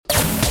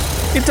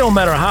It don't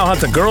matter how hot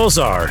the girls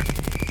are.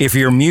 If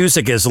your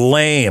music is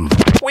lame,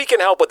 we can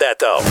help with that,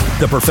 though.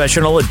 The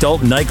Professional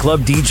Adult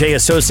Nightclub DJ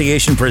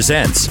Association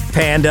presents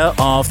Panda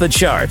Off the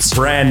Charts.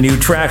 Brand new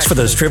tracks for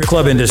the strip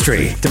club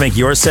industry to make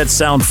your set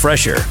sound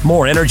fresher,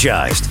 more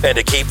energized, and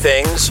to keep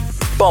things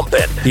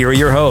bumping. Here are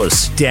your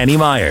hosts, Danny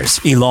Myers,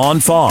 Elon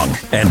Fong,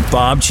 and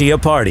Bob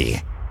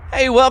Chiappardi.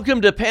 Hey,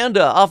 welcome to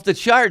Panda Off the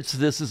Charts.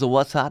 This is a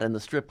What's Hot in the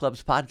Strip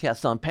Clubs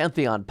podcast on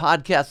Pantheon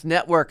Podcast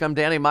Network. I'm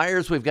Danny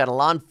Myers. We've got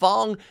Elon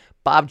Fong,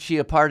 Bob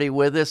Chiappardi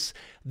with us.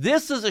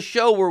 This is a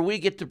show where we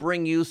get to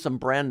bring you some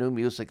brand new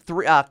music.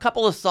 A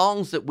couple of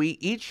songs that we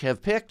each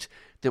have picked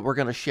that we're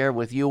going to share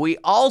with you. We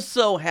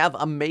also have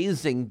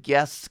amazing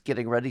guests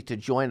getting ready to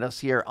join us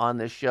here on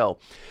this show.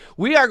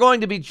 We are going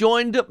to be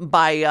joined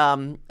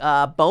by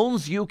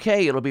Bones UK.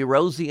 It'll be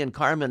Rosie and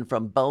Carmen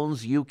from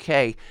Bones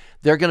UK.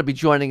 They're going to be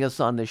joining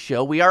us on this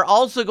show. We are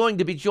also going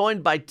to be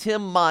joined by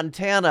Tim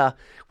Montana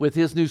with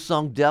his new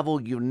song,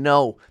 Devil You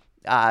Know.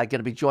 Going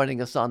to be joining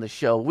us on the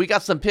show. We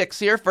got some picks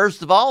here.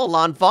 First of all,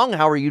 Elon Fong,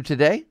 how are you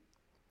today?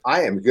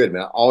 I am good,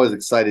 man. Always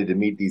excited to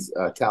meet these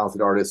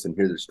talented artists and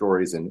hear their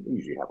stories, and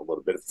usually have a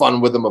little bit of fun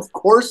with them, of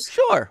course.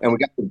 Sure. And we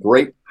got some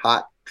great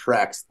hot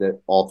tracks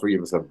that all three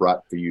of us have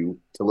brought for you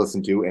to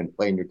listen to and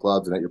play in your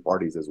clubs and at your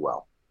parties as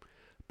well.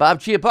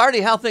 Bob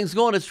Chiappardi, how things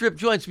going at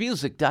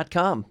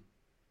stripjointsmusic.com?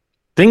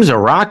 Things are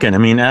rocking. I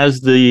mean,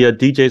 as the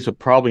DJs have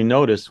probably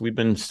noticed, we've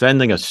been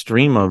sending a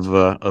stream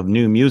of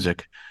new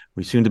music.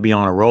 We seem to be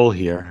on a roll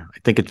here. I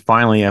think it's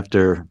finally,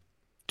 after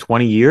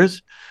 20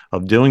 years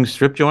of doing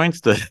strip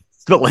joints, the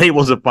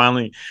labels are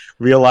finally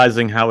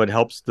realizing how it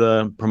helps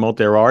to promote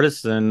their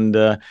artists, and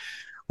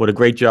what a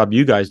great job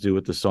you guys do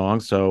with the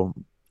song. So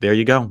there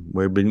you go.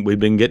 We've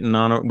been getting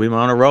on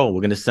a roll.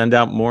 We're going to send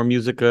out more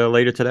music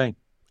later today.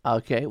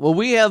 Okay. Well,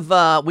 we have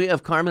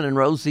Carmen and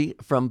Rosie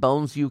from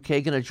Bones UK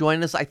going to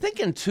join us. I think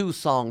in 2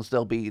 songs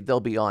they'll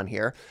be on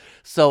here.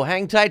 So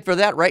hang tight for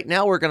that. Right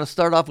now we're going to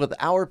start off with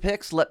our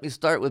picks. Let me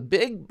start with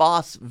Big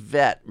Boss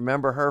Vet.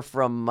 Remember her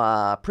from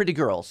Pretty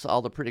Girls.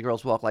 All the Pretty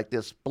Girls Walk Like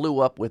This. Blew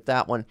up with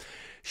that one.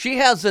 She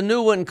has a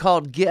new one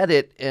called Get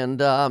It, and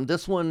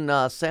this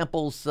one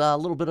samples a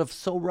little bit of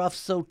So Rough,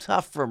 So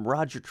Tough from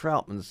Roger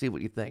Troutman. See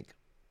what you think.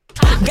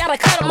 Gotta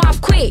cut him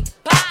off quick.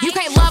 You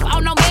can't love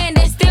on no man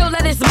that still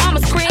let his mama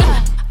scream.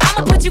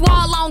 I'ma put you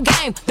all on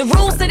game. The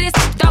rules to this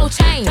don't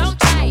change.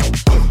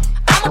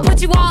 I'ma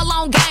put you all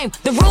on game.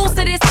 The rules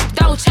to this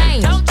don't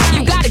change.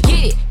 You gotta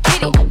get it,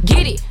 get it,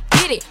 get it,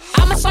 get it.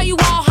 I'ma show you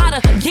all how to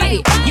get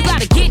it. You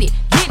gotta get it,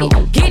 get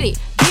it, get it,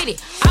 get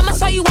it. I'ma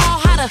show you all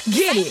how to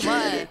get it.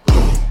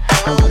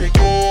 How to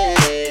get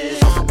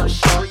it. I'ma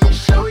show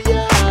you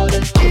how to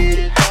get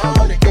it. How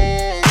to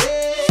get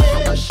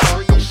it. I'ma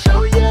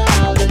show you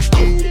how to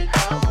get it.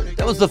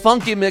 That was the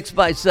funky mix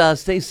by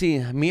Stacey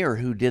Meir,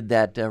 who did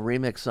that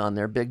remix on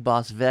there. Big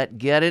Boss Vet,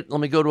 Get It. Let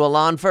me go to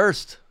Alon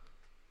first.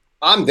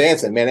 I'm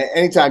dancing, man.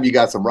 Anytime you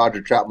got some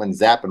Roger Troutman,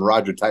 Zapp and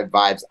Roger type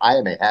vibes, I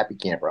am a happy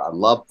camper. I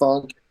love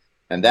funk,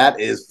 and that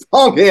is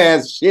funky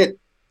ass shit.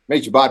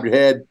 Makes you bob your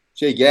head,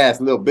 shake your ass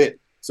a little bit.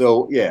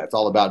 So, yeah, it's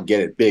all about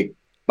Get It. Big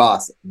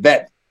Boss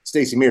Vet.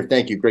 Stacey Meir,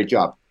 thank you. Great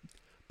job.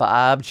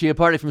 Bob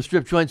Chiappardi from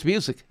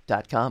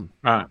stripjointsmusic.com.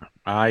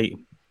 I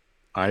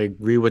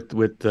agree with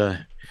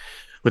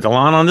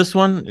Alon on this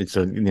one. It's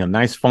a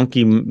nice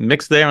funky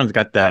mix there, and it's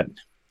got that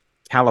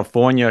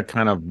California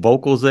kind of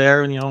vocals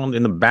there,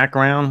 in the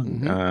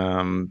background.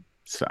 Mm-hmm.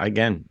 So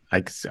again,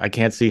 I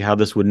can't see how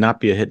this would not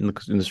be a hit in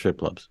the strip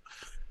clubs.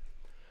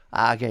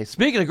 Okay,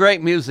 speaking of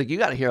great music, you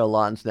got to hear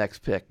Alon's next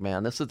pick,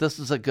 man. This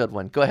is a good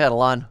one. Go ahead,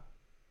 Alon.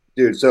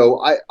 Dude, so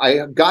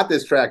I got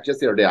this track just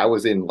the other day. I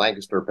was in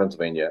Lancaster,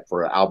 Pennsylvania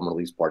for an album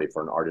release party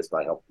for an artist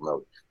I helped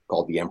promote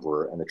called The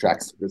Emperor, and the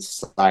track's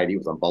Society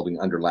was on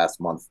Bubbling Under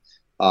last month.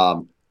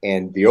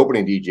 And the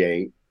opening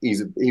DJ,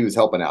 he was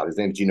helping out. His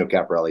name is Gino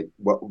Caparelli,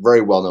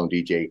 very well-known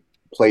DJ,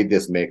 played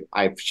this mix.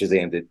 I've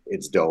Shazammed it.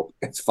 It's dope.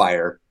 It's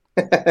fire.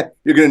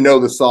 You're going to know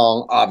the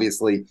song,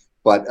 obviously,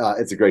 but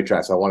it's a great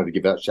track. So I wanted to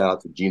give a shout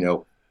out to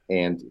Gino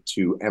and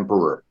to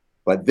Emperor.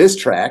 But this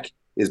track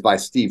is by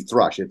Steve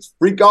Thrush. It's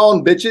Freak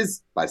On,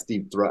 Bitches by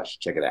Steve Thrush.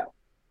 Check it out.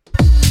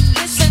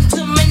 Listen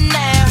to me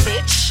now,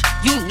 bitch.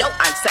 You know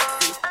I'm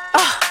sexy.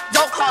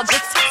 Don't call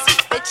just sexy.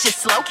 Bitch is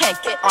slow,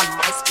 can't get on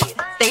my speed.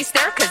 They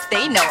stare cause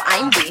they know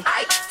I'm the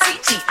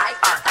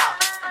I-T-G-I-R-L.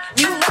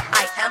 You know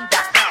I am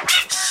that girl.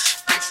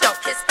 Bitch,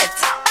 don't kiss and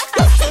tell.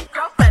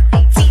 Girlfriend,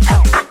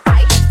 A-T-L.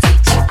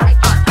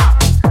 I-T-G-I-R-L.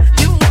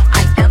 You know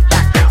I am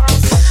that girl.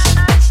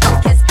 Bitch,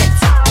 don't kiss and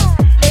tell.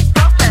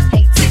 Girlfriend,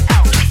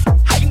 A-T-L.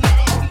 How you mad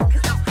at me?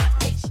 Cause I'm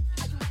bitch.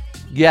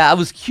 Yeah, I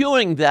was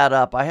queuing that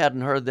up. I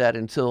hadn't heard that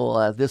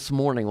until this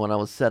morning when I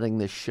was setting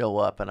this show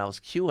up, and I was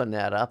queuing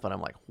that up, and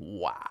I'm like,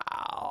 wow.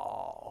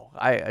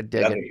 I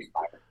dig it.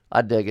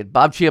 I dig it.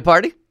 Bob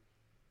Chiappardi?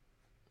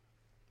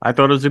 I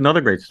thought it was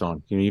another great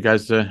song. You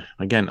guys,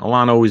 again,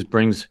 Alon always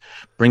brings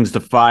the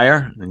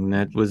fire, and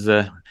that was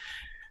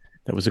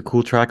a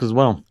cool track as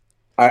well.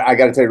 I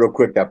got to tell you real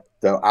quick that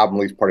the album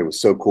release party was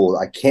so cool.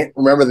 I can't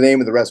remember the name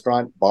of the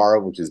restaurant, bar,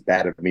 which is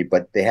bad of me,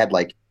 but they had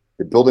like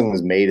The building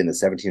was made in the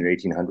 17 or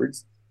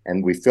 1800s,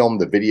 and we filmed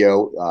the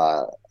video.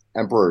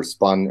 Emperor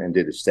spun and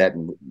did a set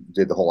and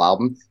did the whole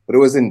album, but it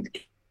was in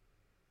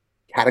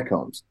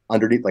catacombs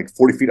underneath, like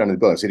 40 feet under the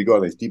building. So you go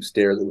on these deep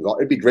stairs.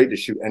 It'd be great to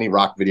shoot any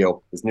rock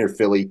video. It's near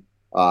Philly.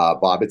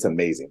 Bob, it's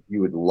amazing. You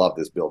would love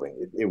this building.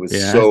 It was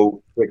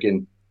so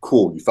freaking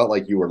cool. You felt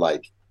like you were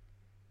like,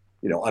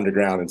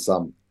 underground in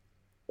some,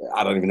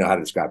 I don't even know how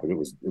to describe it. It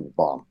was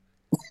bomb.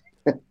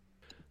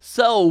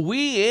 So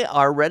we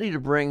are ready to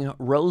bring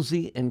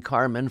Rosie and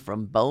Carmen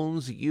from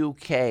Bones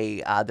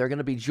UK. They're going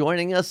to be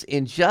joining us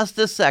in just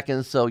a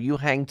second, so you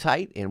hang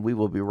tight, and we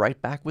will be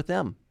right back with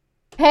them.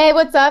 Hey,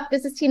 what's up?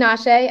 This is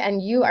Tinashe,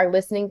 and you are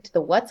listening to the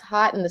What's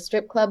Hot in the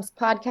Strip Clubs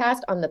podcast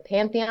on the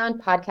Pantheon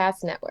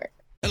Podcast Network.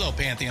 Hello,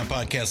 Pantheon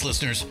Podcast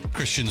listeners.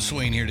 Christian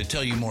Swain here to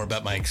tell you more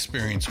about my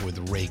experience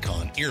with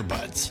Raycon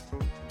earbuds.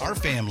 Our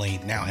family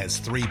now has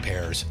 3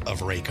 pairs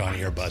of Raycon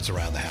earbuds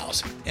around the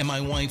house, and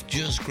my wife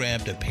just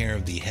grabbed a pair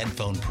of the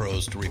Headphone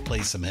Pros to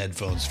replace some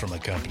headphones from a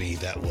company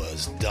that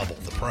was double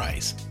the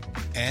price.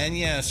 And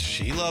yes,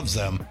 she loves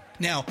them.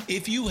 Now,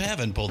 if you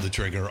haven't pulled the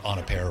trigger on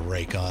a pair of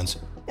Raycons,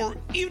 or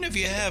even if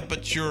you have,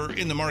 but you're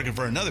in the market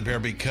for another pair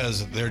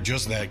because they're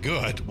just that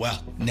good,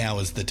 well, now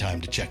is the time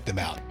to check them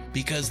out,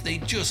 because they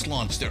just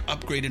launched their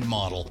upgraded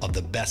model of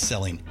the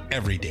best-selling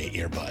everyday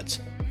earbuds.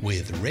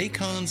 With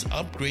Raycon's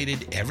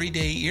upgraded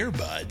everyday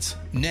earbuds,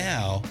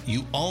 now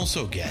you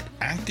also get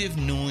active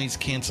noise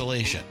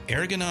cancellation,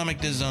 ergonomic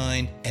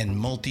design, and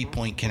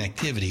multi-point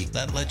connectivity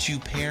that lets you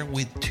pair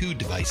with 2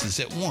 devices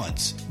at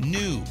once.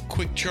 New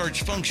quick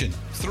charge function,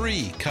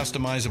 3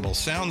 customizable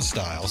sound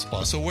styles,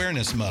 plus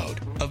awareness mode.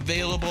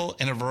 Available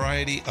in a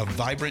variety of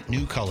vibrant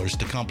new colors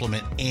to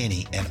complement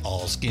any and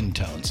all skin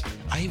tones.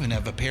 I even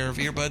have a pair of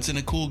earbuds in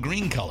a cool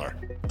green color.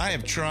 I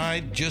have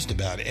tried just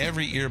about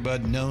every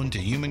earbud known to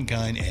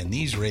humankind, and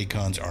these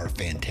Raycons are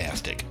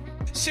fantastic.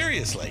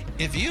 Seriously,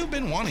 if you've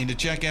been wanting to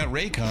check out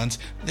Raycons,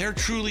 there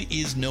truly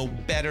is no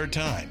better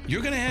time.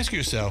 You're going to ask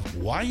yourself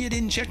why you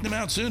didn't check them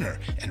out sooner,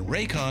 and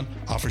Raycon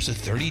offers a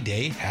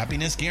 30-day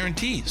happiness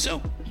guarantee. So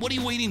what are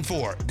you waiting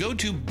for? Go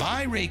to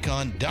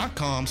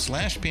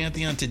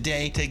buyraycon.com/Pantheon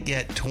today to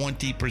get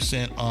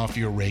 20% off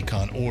your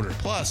Raycon order,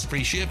 plus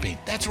free shipping.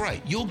 That's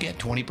right, you'll get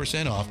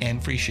 20% off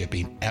and free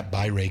shipping at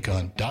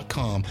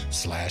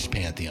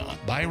buyraycon.com/Pantheon.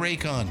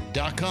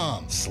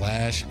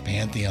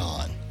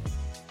 buyraycon.com/Pantheon.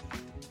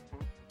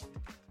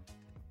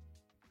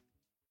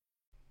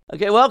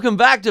 Okay, welcome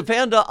back to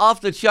Panda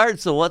Off the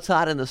Charts, so What's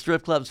Hot in the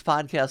Strip Clubs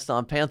podcast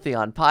on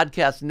Pantheon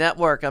Podcast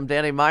Network. I'm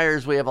Danny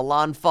Myers. We have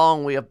Alon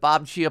Fong. We have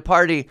Bob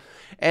Chiappardi.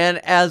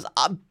 And as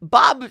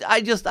Bob,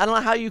 I don't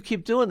know how you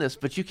keep doing this,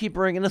 but you keep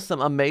bringing us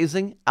some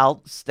amazing,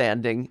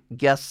 outstanding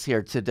guests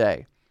here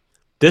today.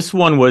 This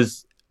one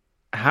was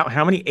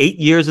how many? 8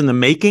 years in the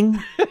making?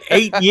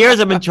 8 years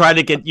I've been trying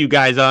to get you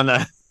guys on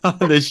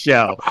this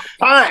show.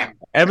 Time.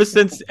 Ever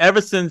since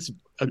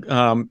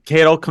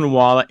Kato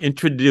Kanwala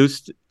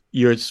introduced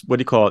your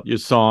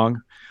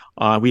song,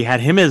 we had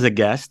him as a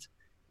guest,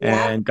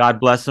 and God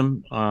bless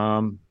him.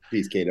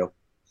 Peace, Kato.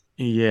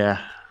 Yeah,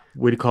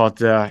 he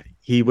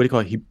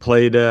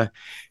played a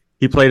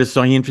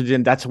song, he introduced,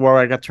 and that's where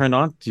I got turned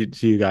on to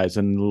you guys,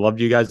 and loved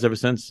you guys ever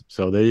since.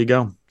 So there you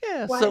go.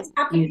 Yeah, what's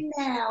happening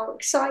now?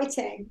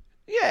 Exciting.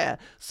 Yeah.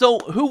 So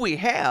who we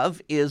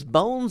have is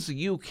Bones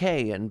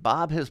UK, and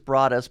Bob has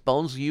brought us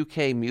Bones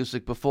UK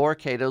music before.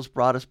 Kato's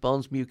brought us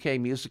Bones UK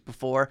music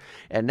before,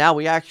 and now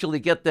we actually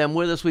get them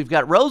with us. We've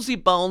got Rosie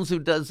Bones, who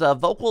does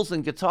vocals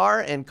and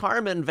guitar, and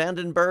Carmen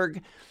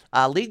Vandenberg,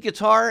 lead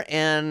guitar,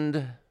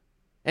 and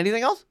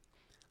anything else?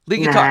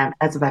 Lead guitar.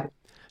 That's about it.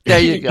 There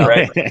you go.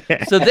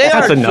 So they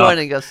are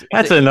joining us.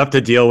 That's enough to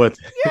deal with.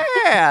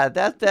 Yeah.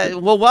 That.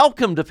 Well,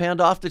 welcome to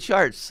Panda Off the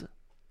Charts.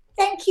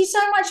 Thank you so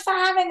much for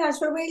having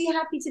us. We're really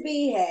happy to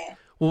be here.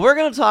 Well, we're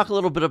going to talk a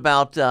little bit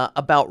about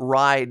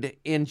Ride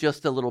in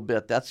just a little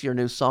bit. That's your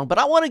new song. But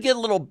I want to get a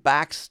little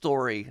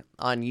backstory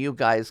on you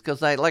guys,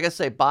 because like I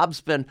say,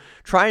 Bob's been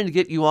trying to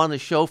get you on the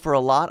show for a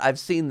lot. I've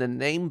seen the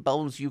name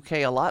Bones UK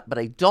a lot, but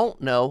I don't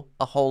know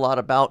a whole lot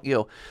about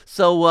you.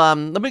 So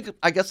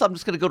I guess I'm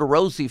just going to go to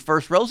Rosie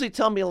first. Rosie,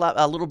 tell me a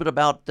little bit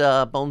about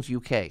Bones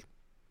UK.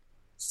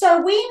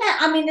 So we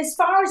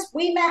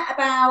met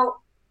about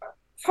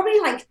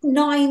probably like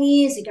 9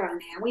 years ago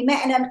now. We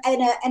met in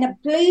a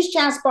blues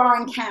jazz bar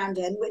in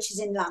Camden, which is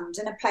in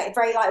London, a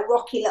very like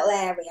rocky little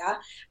area.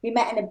 We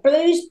met in a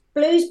blues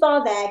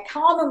bar there.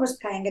 Carmen was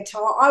playing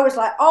guitar. I was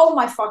like, oh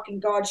my fucking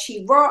God,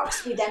 she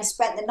rocks. We then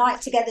spent the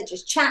night together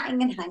just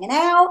chatting and hanging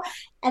out.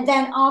 And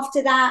then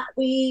after that,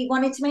 we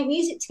wanted to make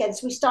music together.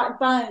 So we started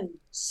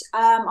Bones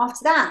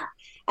after that.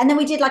 And then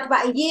we did like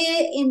about a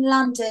year in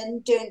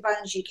London doing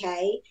Bones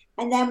UK.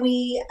 And then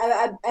we,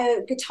 a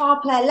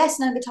less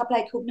known guitar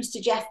player called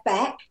Mr. Jeff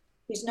Beck,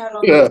 who's no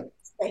longer,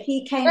 but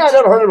he came. Yeah, I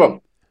never heard of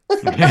him.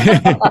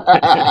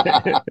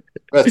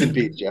 Rest in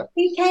peace, Jeff.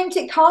 He came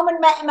to, Carmen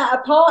met him at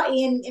a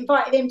party and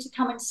invited him to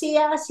come and see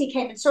us. He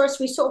came and saw us.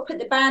 We sort of put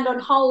the band on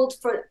hold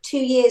for 2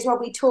 years while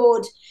we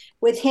toured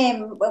with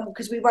him,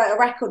 because we wrote a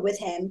record with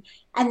him.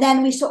 And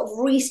then we sort of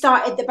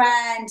restarted the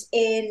band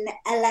in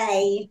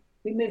LA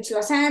we moved to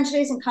Los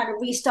Angeles and kind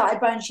of restarted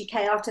Bones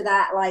UK after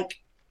that, like,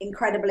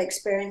 incredible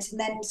experience. And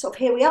then sort of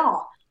here we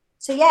are.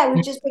 So yeah,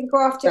 we've just been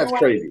grafting That's away.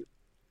 crazy.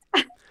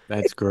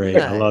 That's great.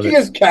 I love You it.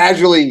 just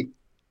casually,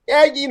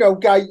 yeah, you know,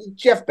 guy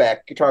Jeff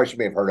Beck, guitarist you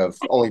may have heard of,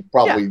 only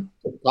probably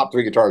top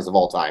 3 guitarists of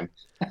all time.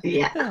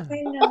 Yeah.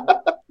 I know.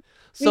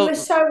 So we're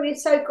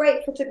so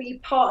grateful to be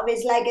part of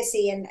his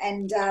legacy,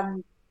 and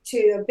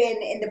to have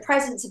been in the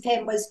presence of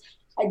him was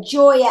a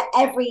joy at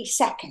every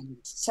second.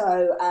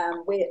 So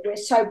we're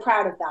so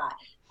proud of that.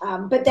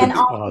 But then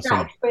after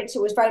that experience,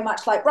 it was very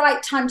much like,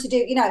 right, time to do,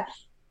 you know,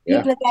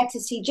 people are there to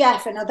see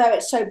Jeff, and although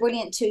it's so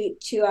brilliant to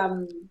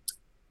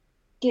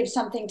give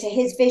something to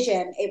his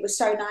vision, it was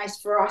so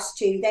nice for us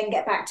to then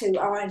get back to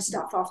our own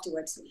stuff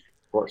afterwards. Of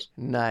course.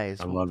 nice.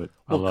 I love it.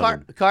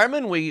 Well,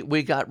 Carmen,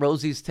 we got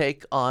Rosie's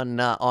take on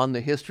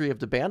the history of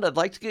the band. I'd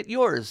like to get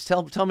yours.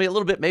 Tell me a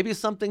little bit, maybe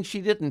something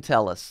she didn't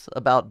tell us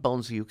about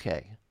Bones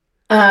UK.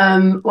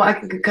 Well, I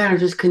can kind of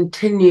just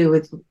continue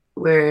with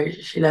where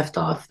she left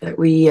off. That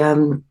we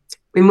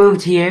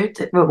moved here.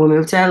 We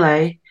moved to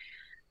LA.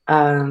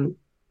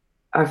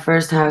 Our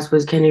first house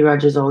was Kenny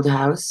Rogers' old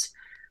house,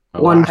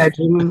 one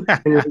bedroom,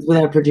 and it was with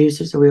our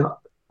producer. So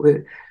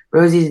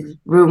Rosie's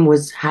room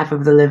was half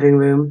of the living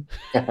room.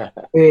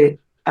 We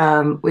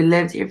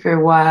lived here for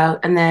a while,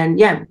 and then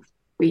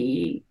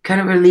we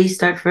kind of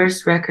released our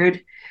first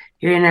record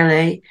here in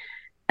LA,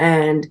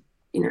 and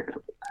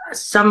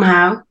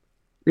somehow,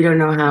 we don't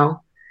know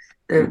how,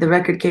 the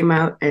record came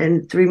out,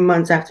 and 3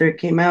 months after it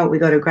came out, we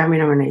got a Grammy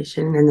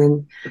nomination, and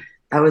then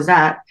that was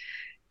that.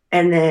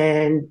 And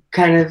then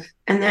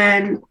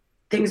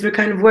things were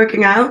kind of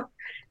working out,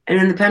 and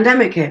then the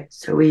pandemic hit,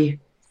 so we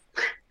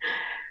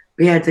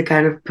had to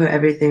kind of put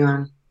everything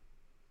on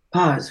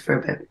pause for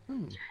a bit.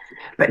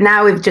 But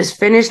now we've just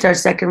finished our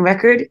second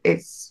record.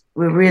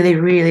 We're really,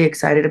 really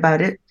excited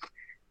about it,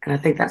 and I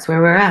think that's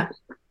where we're at.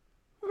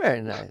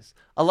 Very nice.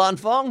 Alan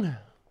Fong?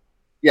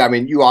 Yeah, I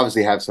mean, you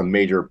obviously have some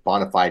major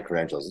bona fide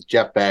credentials.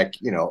 Jeff Beck,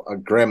 a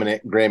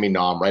Grammy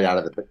nom right out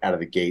of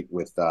the gate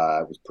with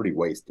was Pretty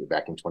Wasted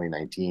back in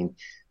 2019,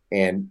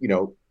 and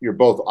you're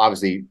both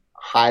obviously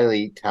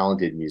highly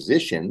talented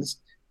musicians.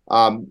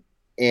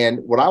 And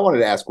what I wanted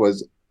to ask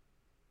was,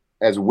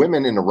 as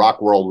women in the rock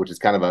world, which is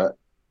kind of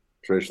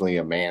traditionally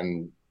a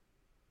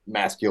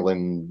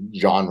masculine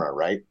genre,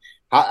 right?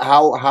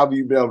 How have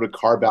you been able to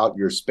carve out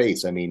your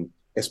space? I mean,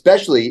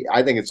 especially,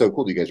 I think it's so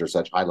cool that you guys are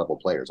such high level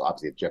players.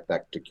 Obviously, Jeff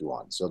Beck took you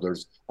on, so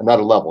there's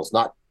another level. It's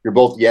not you're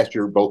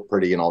both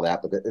pretty and all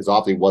that, but it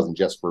obviously wasn't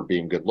just for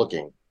being good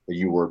looking that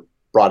you were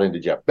brought into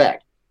Jeff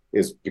Beck.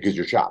 Is because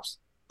your chops.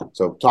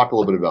 So talk a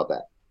little bit about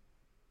that.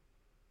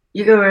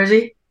 You go,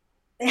 Rosie.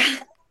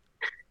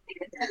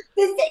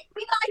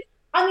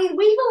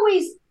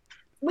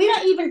 We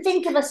don't even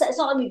think of ourselves. It's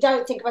not that we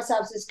don't think of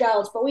ourselves as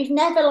girls, but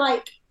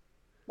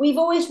we've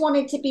always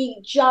wanted to be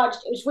judged.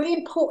 It was really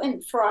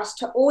important for us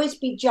to always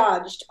be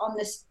judged on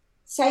the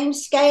same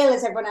scale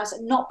as everyone else,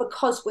 and not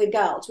because we're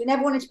girls. We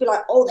never wanted to be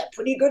like, oh, they're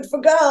pretty good for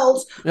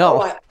girls. No.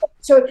 Right.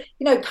 So,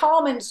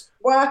 Carmen's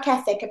work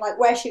ethic and like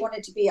where she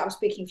wanted to be, I'm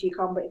speaking for you,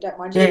 Carmen, but you don't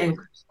mind. Yeah.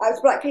 I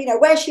was like,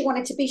 where she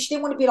wanted to be, she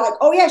didn't want to be like,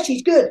 oh yeah,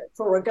 she's good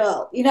for a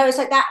girl. It's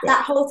like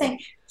that whole thing.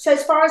 So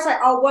as far as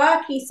like our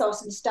work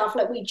ethos and stuff,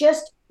 like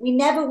we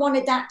never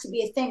wanted that to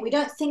be a thing. We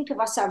don't think of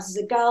ourselves as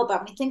a girl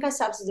band. We think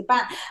ourselves as a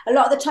band. A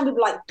lot of the time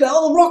people are like,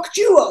 girl rock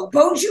duo,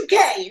 Bones UK.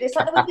 And it's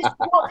like, we're just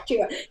rock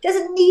duo. It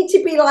doesn't need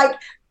to be like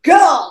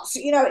girls.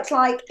 It's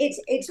like,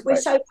 we're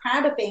so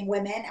proud of being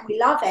women and we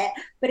love it.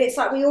 But it's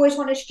like, we always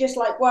wanted to just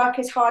like work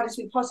as hard as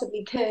we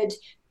possibly could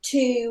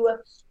to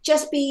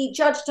just be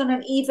judged on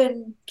an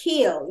even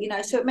keel,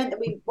 so it meant that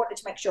we wanted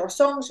to make sure our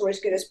songs were as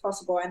good as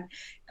possible, and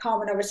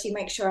Carmen obviously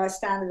makes sure our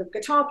standard of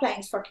guitar playing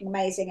is fucking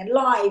amazing, and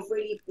live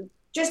really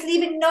just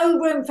leaving no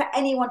room for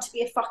anyone to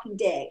be a fucking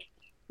dick,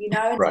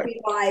 and right. to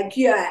be like,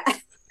 sure.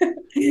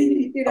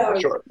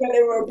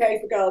 They were okay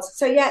for girls.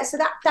 So that's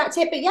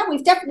it. But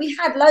we've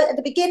had at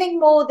the beginning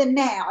more than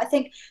now. I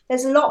think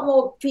there's a lot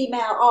more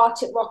female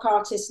rock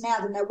artists now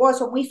than there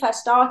was when we first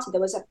started.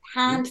 There was a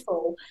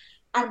handful.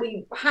 And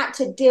we had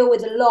to deal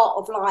with a lot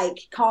of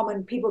like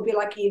Carmen. People be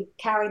like, you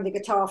carrying the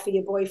guitar for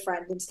your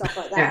boyfriend and stuff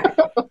like that.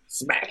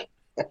 Smack.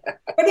 But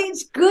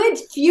it's good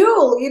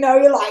fuel,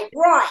 you're like,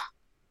 right,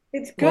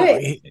 it's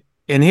good. Well,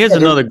 and here's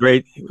another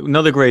great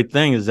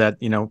thing is that,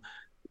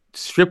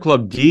 strip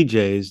club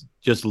DJs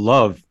just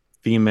love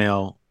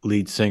female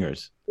lead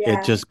singers. Yeah.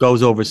 It just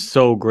goes over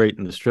so great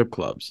in the strip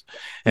clubs.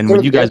 And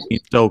when you guys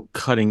be so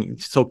cutting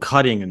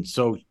and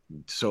so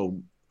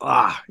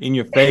in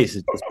your face,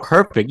 it's just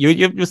perfect.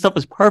 Your stuff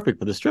is perfect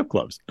for the strip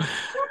clubs.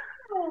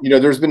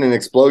 There's been an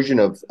explosion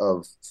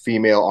of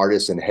female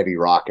artists in heavy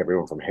rock,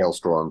 everyone from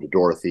Hailstorm to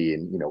Dorothy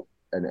and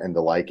and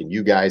the like, and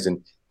you guys.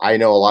 And I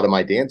know a lot of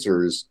my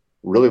dancers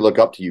really look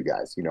up to you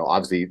guys.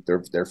 Obviously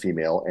they're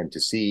female, and to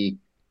see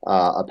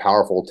a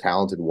powerful,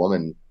 talented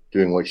woman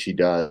doing what she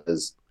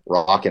does,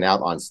 rocking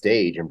out on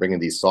stage and bringing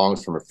these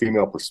songs from a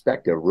female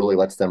perspective, really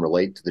lets them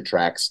relate to the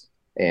tracks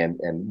and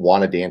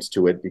want to dance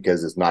to it,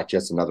 because it's not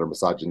just another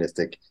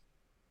misogynistic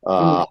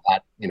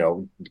hot,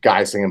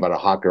 guy singing about a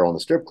hot girl in the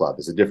strip club.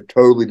 It's a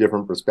totally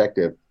different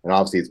perspective, and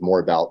obviously it's more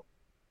about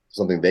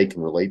something they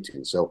can relate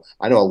to. So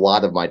I know a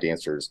lot of my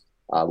dancers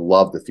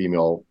love the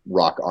female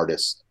rock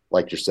artists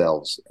like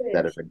yourselves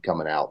that have been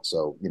coming out.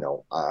 So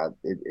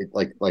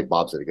like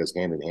Bob said, it goes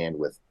hand in hand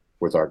with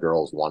our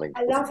girls wanting.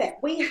 I love it.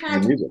 We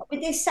had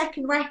with this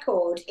second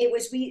record, it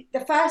was the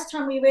first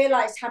time we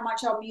realized how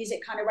much our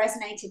music kind of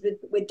resonated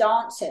with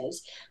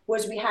dancers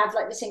was we have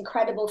like this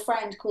incredible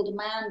friend called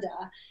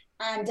Amanda,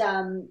 and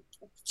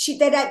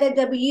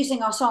they were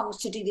using our songs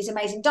to do these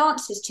amazing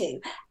dances too.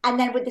 And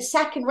then with the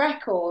second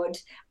record,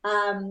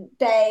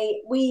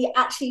 we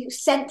actually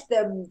sent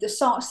her the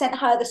songs,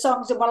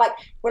 and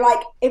we're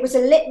like, it was a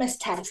litmus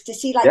test to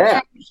see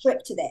can you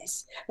strip to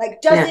this?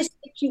 Like, does this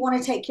make you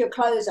want to take your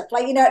clothes off?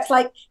 Like, it's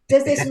like,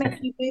 does this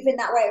make you move in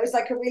that way? It was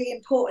like a really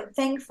important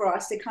thing for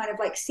us to kind of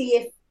like see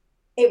if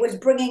it was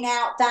bringing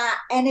out that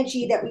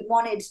energy that we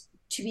wanted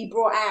to be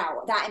brought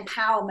out, that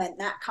empowerment,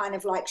 that kind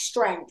of like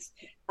strength.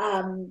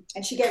 And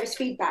she gave us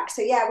feedback.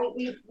 So yeah,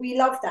 we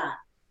love that.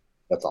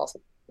 That's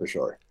awesome, for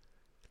sure.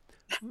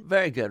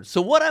 Very good.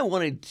 So what I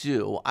want to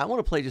do, I want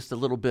to play just a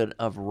little bit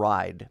of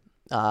Ride.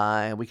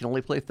 And we can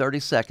only play 30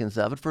 seconds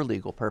of it for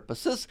legal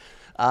purposes.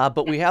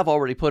 But we have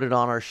already put it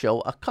on our show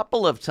a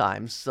couple of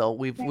times. So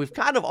we've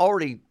kind of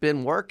already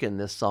been working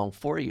this song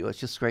for you. It's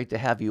just great to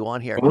have you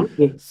on here.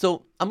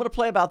 So I'm going to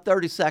play about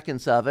 30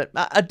 seconds of it,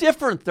 a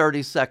different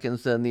 30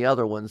 seconds than the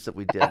other ones that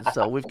we did.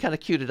 So we've kind of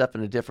queued it up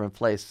in a different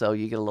place so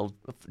you get a little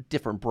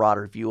different,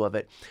 broader view of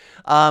it.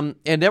 And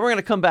then we're going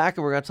to come back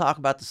and we're going to talk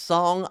about the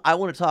song. I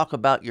want to talk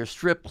about your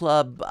strip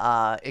club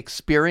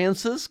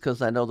experiences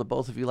because I know that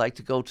both of you like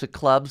to go to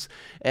clubs.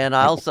 And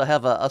I also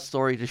have a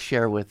story to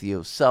share with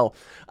you. So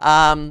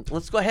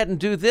let's go ahead and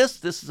do this.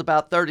 This is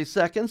about 30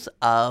 seconds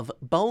of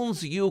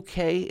Bones UK.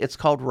 It's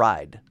called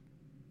Ride.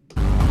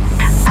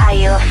 Are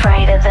you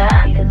afraid of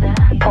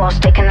the pole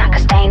sticking like a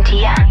stain to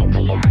ya?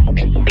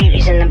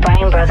 Beauty's in the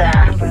brain, brother.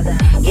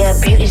 Yeah,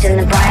 beauty's in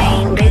the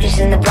brain, beauty's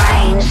in the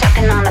brain.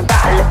 Sucking on a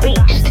bottle of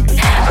beast,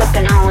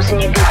 ripping holes in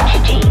your Gucci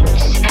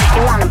jeans.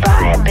 You wanna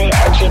buy a bit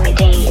of Jimmy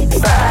Dean,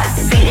 but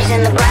beauty's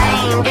in the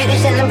brain,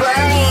 beauty's in the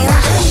brain. Why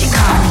does your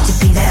car need to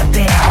be that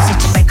big? Is it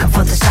to make up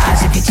for the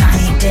size of your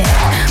tiny dick?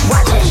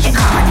 Why does your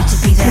car need to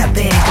be that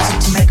big? Is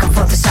it to make up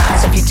for the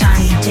size of your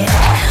tiny dick?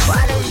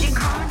 Why does your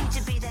car need to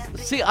be that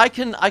big? See, I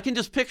can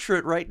just picture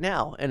it right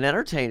now. An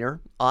entertainer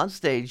on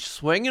stage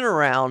swinging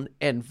around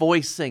and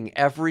voicing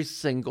every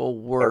single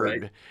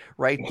word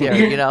right there.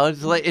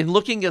 It's like, and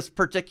looking at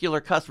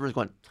particular customers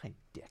going, "Hi,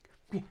 dick."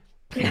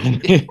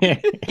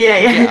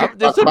 Yeah.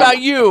 That's about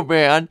you,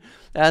 man.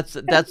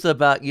 That's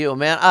about you,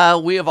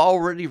 man. We have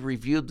already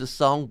reviewed the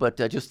song, but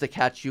just to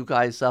catch you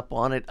guys up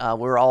on it,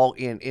 we're all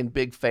in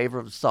big favor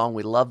of the song.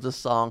 We love the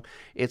song.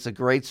 It's a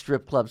great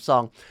strip club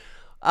song.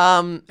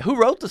 Who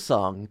wrote the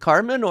song,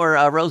 Carmen or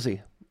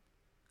Rosie?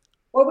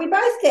 Well, we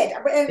both did.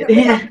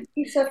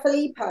 Producer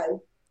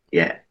Filippo.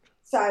 Yeah.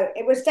 So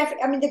it was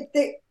definitely. I mean,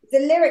 the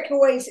lyric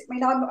always. I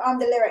mean, I'm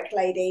the lyric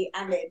lady,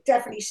 and it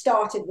definitely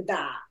started with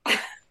that.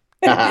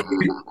 I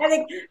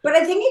think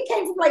it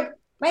came from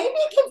maybe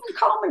it came from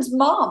Carmen's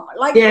mom.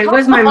 It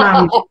was my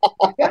mom.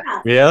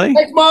 Yeah. Really?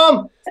 Thanks,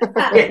 Mom.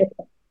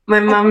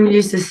 My mom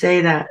used to say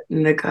that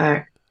in the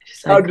car.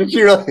 Like, did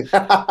you really?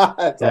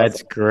 That's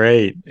awesome.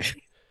 Great.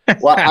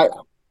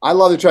 Well, I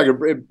love the track.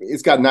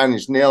 It's got Nine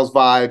Inch Nails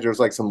vibes. There's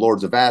like some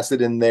Lords of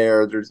Acid in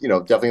there. There's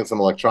definitely some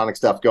electronic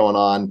stuff going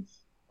on.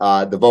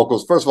 The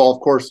vocals, first of all, of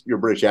course, your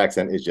British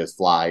accent is just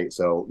fly.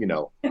 So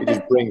it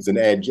just brings an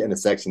edge and a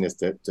sexiness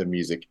to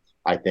music,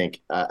 I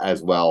think,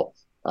 as well.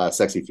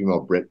 Sexy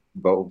female Brit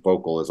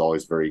vocal is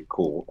always very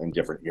cool and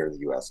different here in the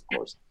U.S., of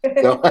course.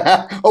 So,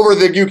 over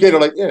the UK, they're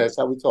like, yeah, that's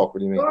how we talk. What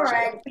do you mean? All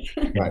right.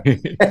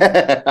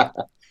 Right.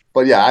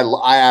 But yeah,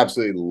 I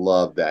absolutely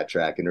love that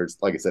track. And there's,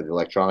 like I said, the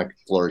electronic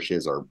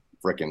flourishes are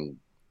freaking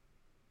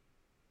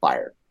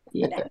fire.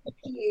 Thank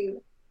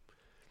you.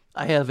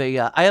 I have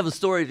a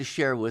story to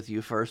share with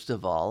you, first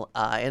of all,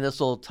 and this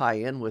will tie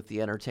in with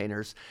the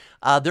entertainers.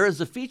 There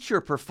is a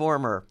feature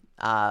performer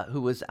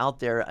who is out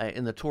there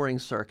in the touring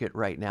circuit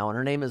right now, and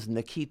her name is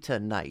Nikita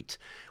Knight.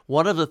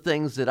 One of the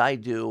things that I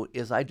do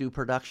is I do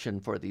production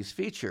for these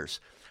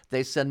features.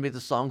 They send me the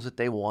songs that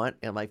they want,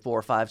 and like 4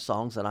 or 5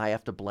 songs, and I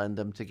have to blend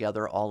them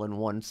together all in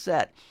one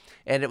set.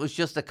 And it was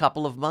just a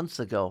couple of months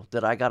ago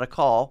that I got a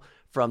call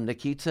from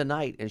Nikita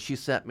Knight, and she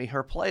sent me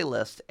her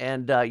playlist.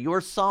 And your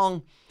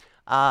song,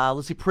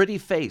 Pretty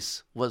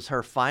Face, was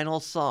her final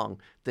song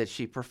that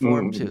she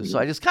performed to. So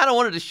I just kind of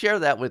wanted to share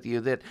that with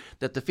you, that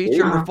the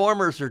feature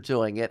performers are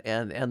doing it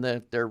and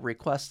they're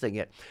requesting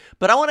it.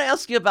 But I want to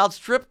ask you about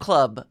strip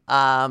club.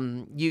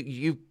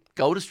 You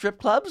go to strip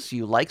clubs?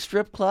 You like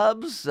strip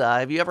clubs?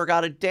 Have you ever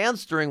got a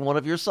dance during one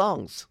of your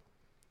songs?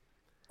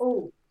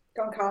 Oh,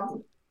 don't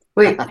come.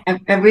 Wait,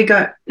 have we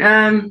got?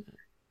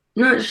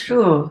 Not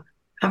sure.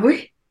 Have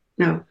we?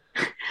 No.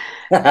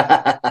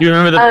 You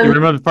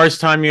remember the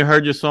first time you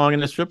heard your song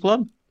in a strip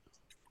club?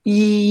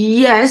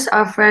 Yes,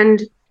 our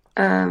friend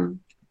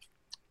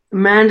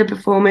Amanda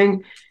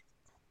performing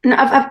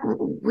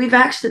No, we've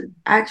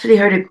actually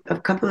heard it a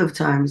couple of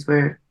times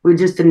where we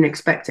just didn't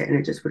expect it and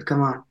it just would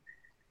come on.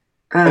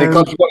 Any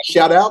clubs you want to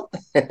shout out?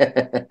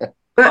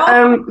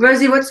 But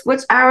Rosie,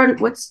 what's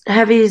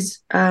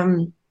Heavy's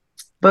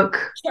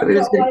book?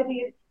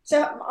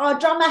 So our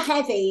drummer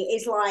Heavy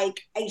is like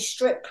a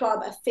strip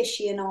club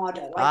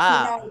aficionado.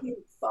 Like he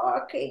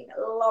fucking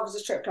loves a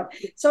strip club.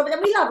 So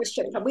we love a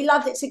strip club. We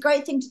love it. It's a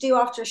great thing to do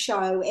after a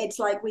show. It's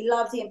like we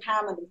love the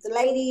empowerment of the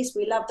ladies.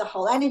 We love the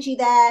whole energy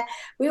there.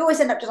 We always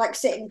end up just like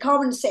sitting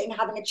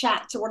having a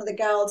chat to one of the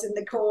girls in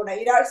the corner.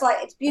 You know,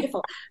 it's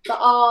beautiful. But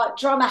our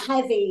drummer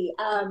Heavy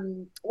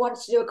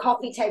wants to do a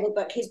coffee table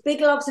book. His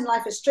big loves in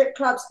life are strip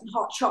clubs and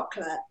hot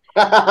chocolate.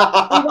 We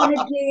want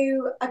to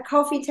do a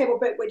coffee table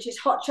book, which is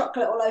hot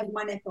chocolate all over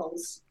my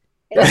nipples.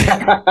 Next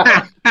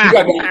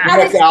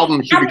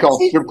album should be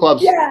called Strip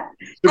Clubs. Yeah,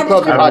 Strip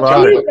Clubs and Hot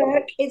Chocolate.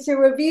 It's a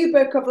review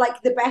book of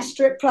like the best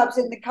strip clubs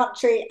in the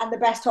country and the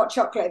best hot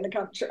chocolate in the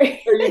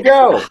country. There you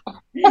go.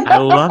 I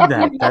love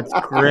that. That's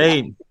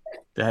great.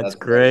 That's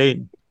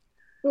great.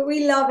 But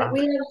we love it.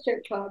 We love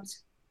strip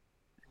clubs.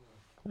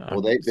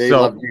 Well, they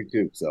love you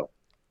too. So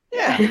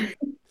yeah.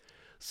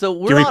 So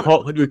do you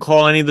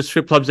recall any of the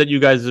strip clubs that you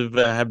guys have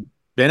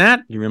been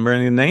at? You remember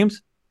any of the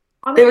names?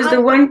 There was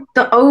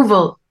the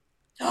Oval.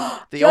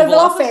 The Oval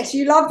Office.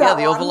 You love that.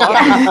 Yeah, the one. Oval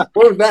Office.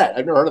 Where's that?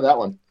 I've never heard of that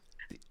one.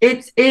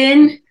 It's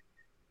in.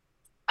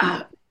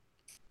 I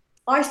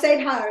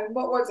stayed home.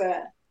 What was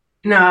it?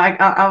 No,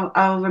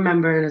 I'll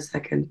remember in a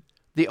second.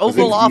 The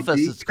Oval Office.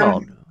 It's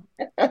called.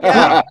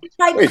 Yeah. It's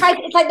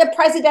like the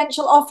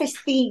presidential office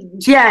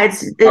themed. Yeah, it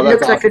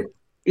looks awesome.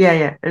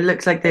 like it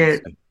looks like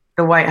the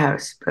White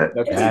House. But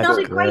there's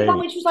another great one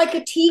which was like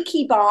a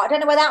tiki bar. I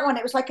don't know where that one.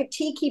 It was like a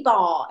tiki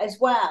bar as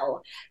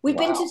well. We've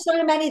been to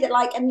so many that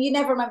and you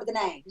never remember the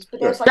names. But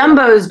there's like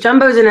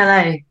Jumbo's in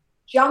LA.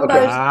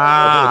 Jumbo's.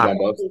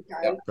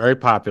 Yep. Very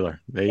popular.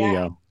 There you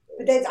go.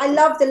 I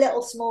love the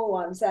little small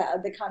ones that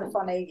are the kind of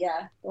funny,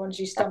 the ones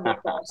you stumble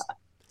across.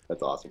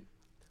 That's awesome.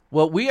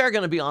 Well, we are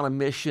going to be on a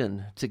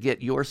mission to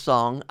get your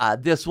song,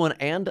 this one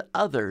and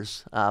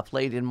others,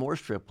 played in more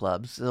strip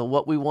clubs. So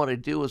what we want to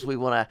do is we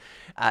want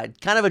to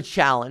kind of a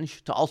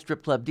challenge to all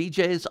strip club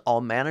DJs,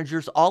 all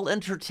managers, all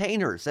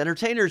entertainers.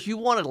 Entertainers, you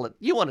want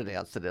to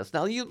dance to this.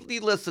 Now, you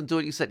listened to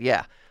it. You said,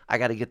 yeah, I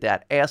got to get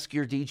that. Ask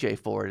your DJ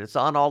for it. It's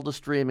on all the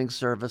streaming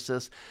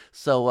services.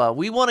 So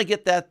we want to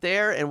get that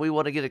there, and we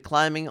want to get it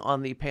climbing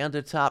on the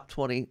Panda Top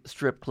 20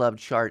 Strip Club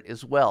chart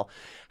as well.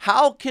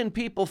 How can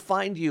people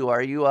find you?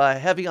 Are you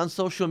heavy on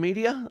social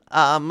media?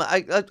 Let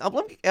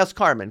me ask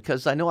Carmen,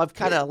 because I know I've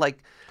kind of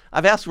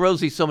I've asked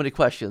Rosie so many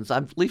questions.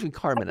 I'm leaving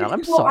Carmen out.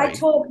 I'm sorry. I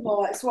talk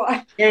more. That's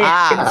why.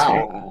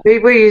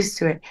 We're used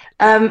to it.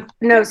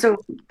 No, so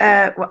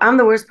I'm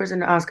the worst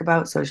person to ask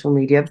about social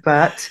media,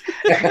 but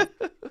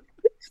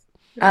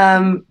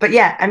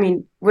yeah, I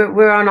mean,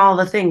 we're on all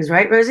the things,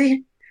 right,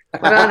 Rosie?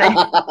 What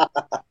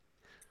are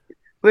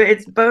they?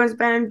 It's Bones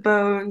Band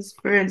Bones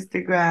for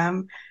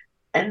Instagram.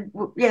 And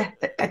yeah,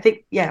 I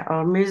think,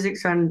 our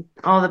music's on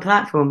all the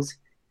platforms.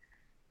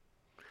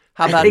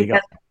 How about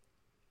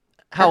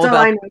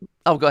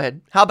go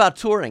ahead. How about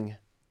touring?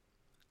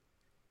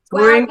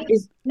 Touring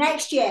is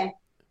next year.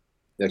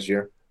 Next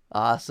year.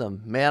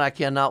 Awesome. Man, I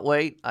cannot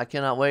wait. I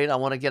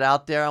want to get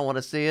out there. I want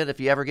to see it.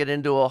 If you ever get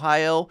into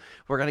Ohio,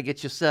 we're going to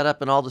get you set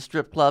up in all the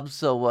strip clubs.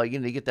 So you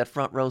need to get that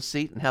front row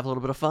seat and have a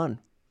little bit of fun.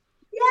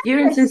 Yes. You're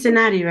in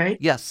Cincinnati, right?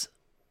 Yes.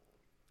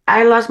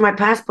 I lost my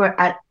passport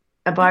at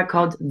a bar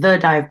called The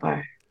Dive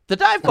Bar. The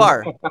Dive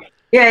Bar.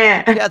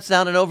 Yeah. Yeah, it's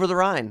down and over the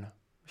Rhine.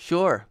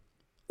 Sure.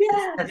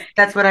 Yeah.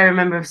 That's what I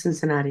remember of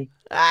Cincinnati.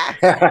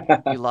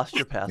 You lost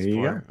your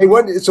passport. Hey,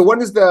 what's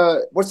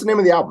the name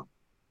of the album?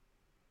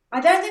 I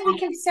don't think we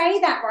can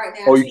say that right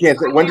now. Oh, you can't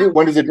say.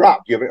 When does it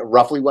drop? Do you have it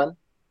roughly when?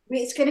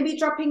 It's going to be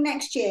dropping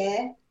next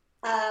year.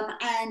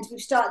 And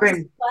we've started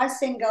the first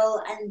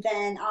single, and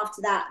then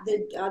after that,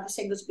 the other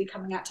singles will be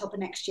coming out top of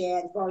next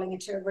year, rolling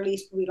into a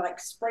release, probably like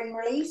spring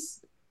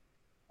release.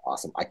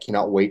 Awesome. I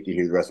cannot wait to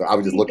hear the rest of it. I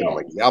was just looking, I'm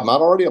like, the album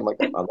out already? I'm like,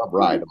 I love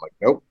Ride. I'm like,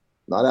 nope,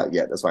 not out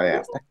yet. That's why I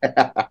asked.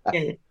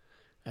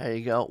 There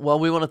you go. Well,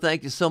 we want to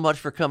thank you so much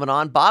for coming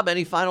on. Bob,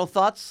 any final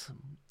thoughts?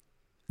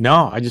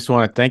 No, I just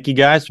want to thank you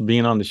guys for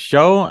being on the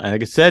show. And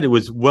like I said, it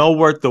was well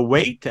worth the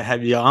wait to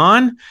have you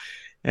on.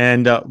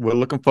 And we're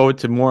looking forward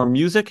to more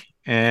music.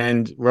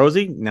 And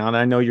Rosie, now that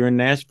I know you're in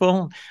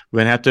Nashville, we're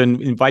going to have to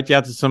invite you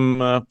out to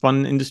some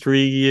fun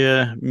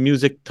industry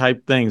music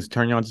type things,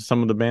 turn you on to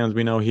some of the bands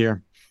we know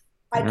here.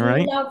 I'd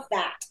love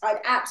that. I'd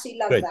absolutely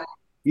love that.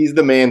 He's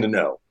the man to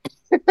know.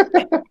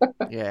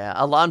 Yeah.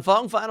 Alon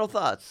Fong, final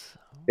thoughts.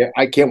 Yeah,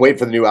 I can't wait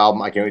for the new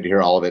album. I can't wait to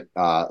hear all of it.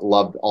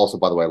 Loved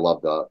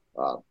the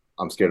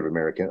I'm Scared of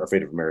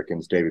Afraid of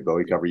Americans, David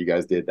Bowie cover you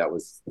guys did. That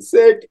was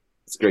sick.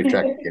 It's a great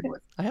track to begin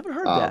with. I haven't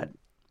heard that.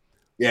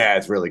 Yeah,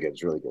 it's really good.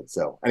 It's really good.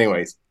 So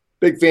anyways,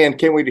 big fan.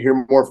 Can't wait to hear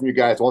more from you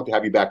guys. I'll have to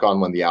have you back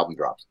on when the album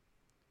drops.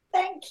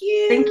 Thank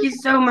you. Thank you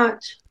so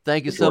much.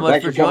 Thank you so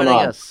much for joining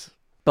us.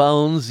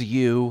 Bones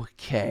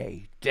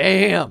UK.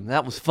 Damn,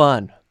 that was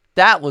fun.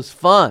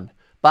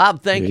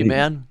 Bob, thank you,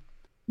 man.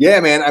 Yeah,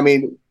 man. I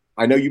mean,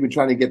 I know you've been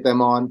trying to get them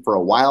on for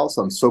a while,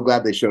 so I'm so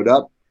glad they showed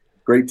up.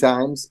 Great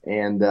times,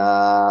 and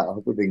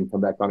hopefully they can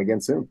come back on again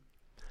soon.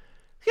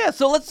 Yeah,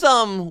 so let's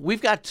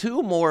we've got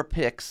 2 more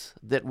picks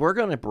that we're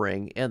going to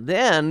bring, and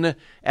then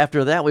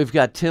after that we've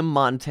got Tim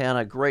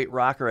Montana, great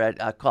rocker,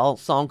 a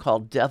song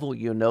called Devil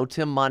You Know.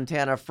 Tim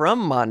Montana from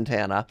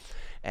Montana,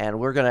 and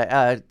we're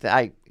gonna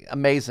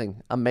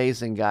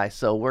amazing guy.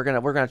 So we're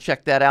gonna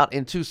check that out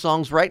in 2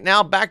 songs right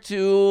now. Back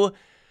to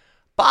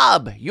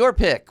Bob, your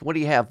pick. What do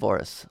you have for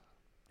us?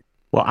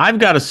 Well, I've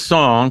got a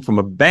song from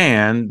a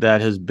band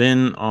that has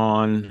been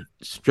on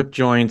Strip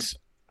Joints,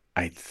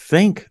 I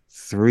think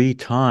 3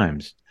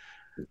 times.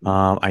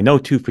 I know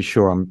 2 for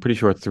sure. I'm pretty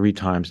sure 3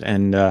 times.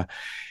 And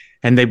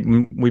they've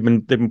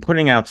been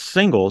putting out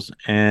singles,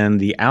 and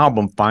the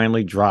album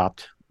finally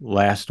dropped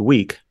last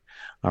week.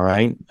 All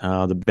right.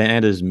 The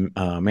band is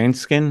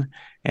Måneskin,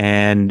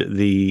 and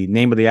the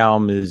name of the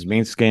album is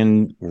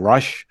Måneskin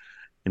Rush,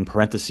 in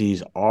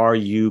parentheses, Are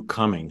You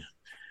Coming?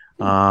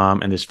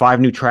 And there's 5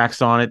 new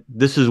tracks on it.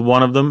 This is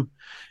one of them.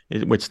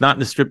 It's not in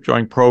the Strip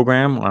Joint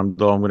program,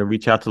 though I'm going to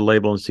reach out to the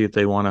label and see if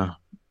they want to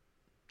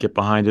get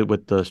behind it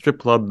with the strip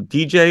club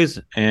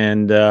DJs.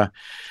 And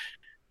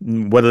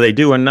whether they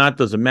do or not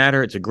doesn't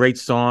matter. It's a great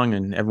song,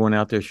 and everyone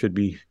out there should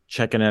be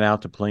checking it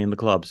out to play in the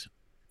clubs.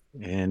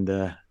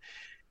 And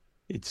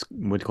it's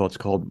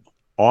called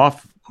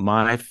Off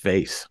My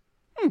Face.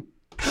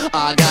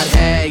 I got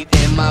hate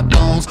in my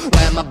bones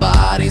when my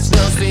body's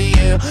close to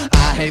you.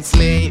 I hate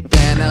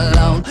sleeping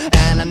alone,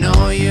 and I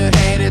know you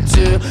hate it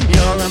too.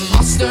 You're a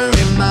monster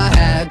in my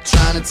head,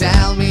 trying to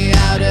tell me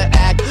how to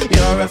act.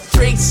 You're a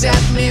freak, set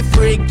me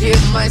free,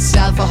 give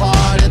myself a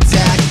heart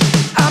attack.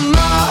 I'm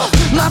off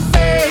my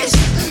face,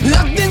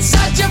 locked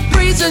inside your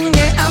prison.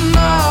 Yeah, I'm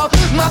off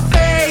my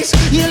face.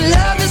 Your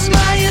love is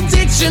my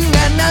addiction,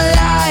 and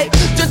I like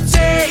the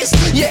taste.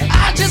 Yeah,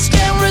 I just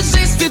can't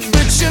resist it,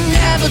 but you're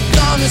never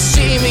gonna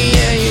see me.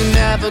 Yeah, you're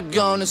never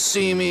gonna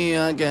see me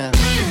again.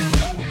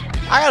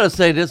 I gotta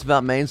say this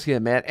about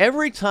Måneskin, man.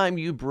 Every time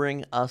you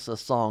bring us a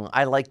song,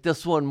 I like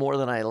this one more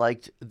than I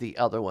liked the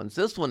other ones.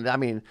 This one, I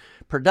mean,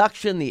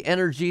 production, the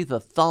energy, the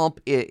thump,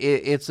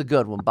 it's a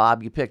good one.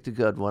 Bob, you picked a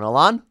good one.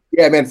 Alon?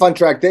 Yeah, man, fun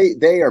track.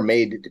 They are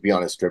made to be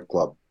on a strip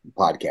club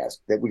podcast.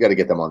 We got to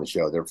get them on the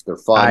show. They're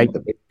fun. The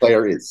bass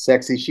player is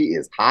sexy. She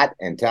is hot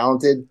and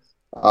talented.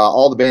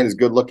 All the band is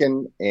good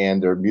looking,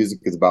 and their music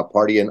is about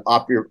partying.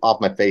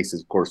 Off My Face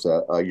is, of course,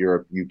 a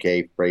Europe,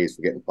 UK phrase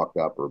for getting fucked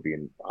up or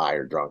being high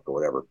or drunk or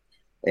whatever.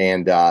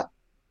 And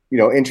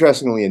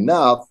interestingly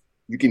enough,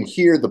 you can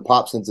hear the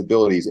pop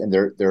sensibilities, and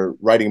they're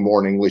writing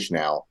more in English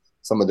now.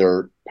 Some of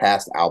their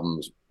past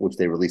albums, which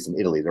they released in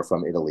Italy, they're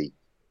from Italy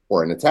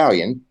or in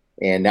Italian,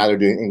 and now they're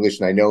doing English.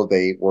 And I know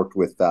they worked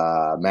with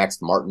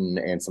Max Martin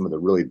and some of the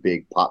really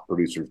big pop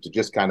producers to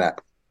just kind of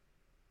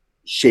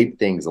shape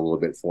things a little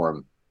bit for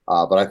them.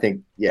 But I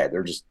think,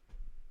 they're just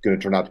going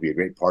to turn out to be a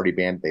great party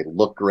band. They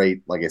look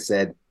great. Like I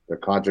said, their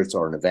concerts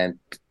are an event.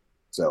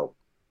 So,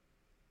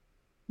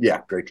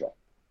 great track.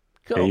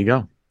 Cool. There you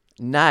go.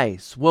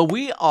 Nice. Well,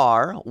 we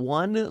are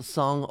 1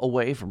 song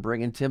away from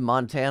bringing Tim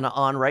Montana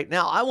on right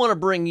now. I want to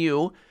bring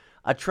you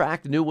a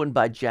track, new one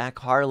by Jack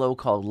Harlow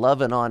called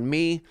Lovin' on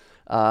Me.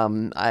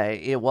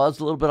 It was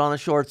a little bit on the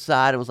short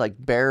side. It was like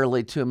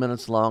barely 2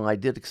 minutes long. I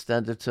did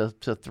extend it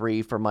to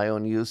 3 for my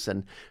own use.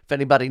 And if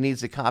anybody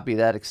needs a copy of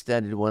that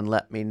extended one,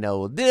 let me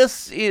know.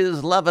 This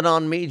is Lovin'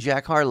 on Me,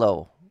 Jack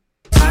Harlow.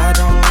 I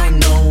don't like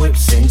no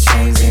whips and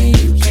chains, and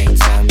you can't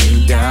tie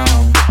me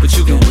down. But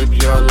you can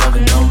whip your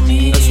lovin' on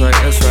me. That's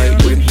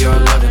right. Whip your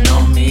lovin'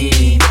 on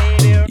me.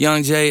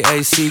 Young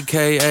Jackaka,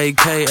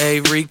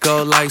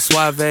 Rico like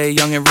Suave,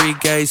 Young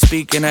Enrique,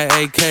 speaking of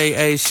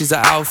AKA. She's an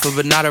alpha,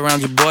 but not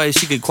around your boy.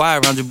 She get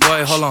quiet around your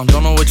boy. Hold on,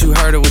 don't know what you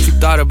heard or what you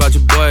thought about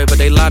your boy, but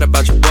they lied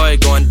about your boy.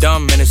 Going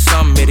dumb, and it's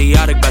something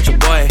idiotic about your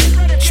boy.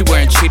 She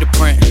wearing cheetah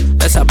print.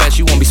 That's how bad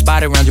she won't be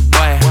spotted around your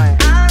boy.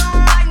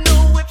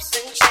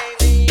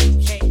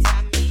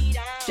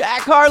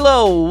 Jack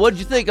Harlow, what'd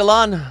you think,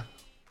 Alon?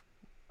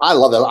 I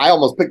love that. I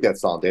almost picked that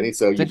song, Danny.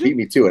 So you beat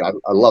me to it.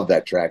 I love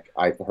that track.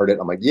 I heard it.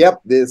 I'm like,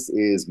 yep, this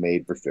is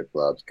made for strip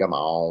clubs. Come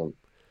on.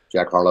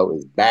 Jack Harlow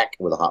is back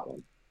with a hot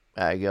one.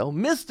 There you go.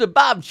 Mr.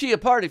 Bob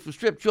Chiappardi from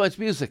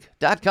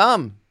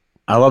StripJointsMusic.com.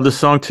 I love this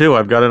song too.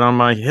 I've got it on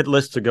my hit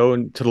list to go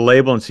to the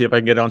label and see if I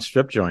can get it on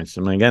Strip Joints.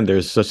 I mean, again,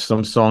 there's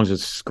some songs that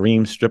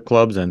scream strip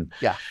clubs, and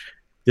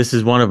this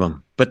is one of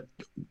them. But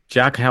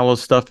Jack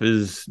Harlow's stuff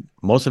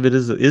most of it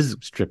is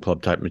strip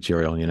club type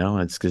material.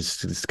 It's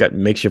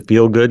makes you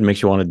feel good,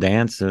 makes you want to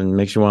dance, and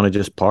makes you want to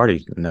just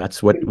party. And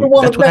that's what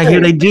I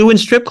hear they do in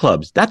strip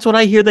clubs. That's what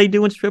I hear they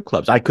do in strip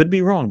clubs. I could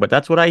be wrong, but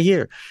that's what I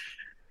hear.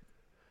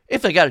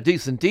 If they got a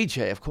decent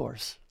DJ, of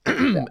course.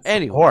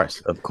 Anyway,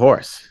 of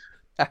course.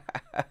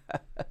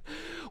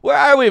 Where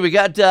are we? We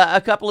got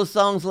a couple of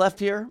songs left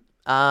here.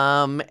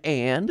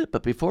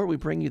 But before we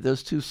bring you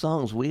those 2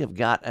 songs, we have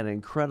got an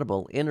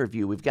incredible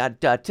interview. We've got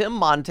Tim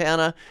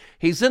Montana.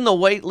 He's in the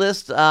wait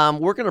list.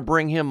 We're going to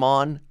bring him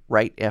on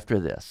right after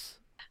this.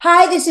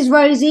 Hi, this is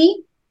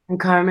Rosie. I'm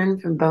Carmen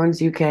from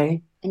Bones UK.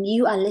 and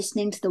you are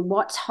listening to the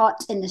What's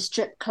Hot in the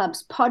Strip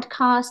Clubs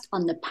podcast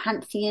on the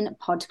Pantheon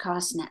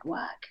Podcast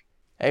Network.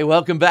 Hey,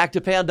 welcome back to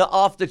Panda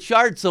Off the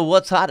Charts, so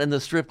What's Hot in the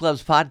Strip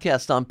Clubs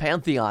podcast on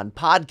Pantheon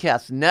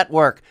Podcast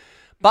Network.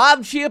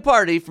 Bob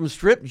Chiappardi from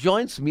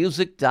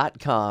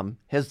StripJointsMusic.com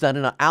has done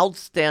an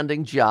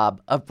outstanding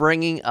job of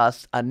bringing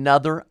us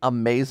another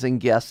amazing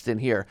guest in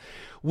here.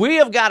 We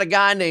have got a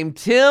guy named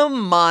Tim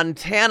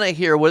Montana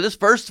here with us.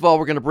 First of all,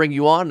 we're going to bring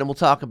you on, and we'll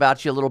talk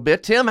about you a little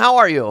bit. Tim, how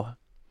are you?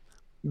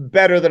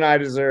 Better than I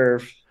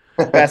deserve.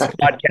 Best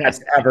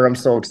podcast ever. I'm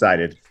so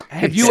excited.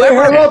 Have you Say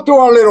ever... hello to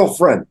our little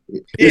friend.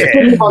 Yeah.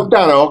 Tim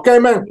Montana, okay,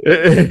 man?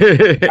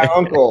 My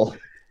uncle.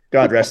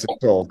 God rest his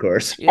soul, of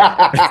course.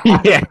 Yeah.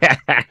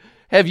 Yeah.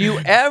 Have you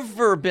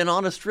ever been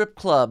on a strip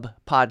club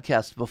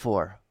podcast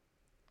before?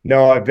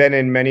 No, I've been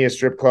in many a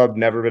strip club,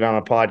 never been on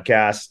a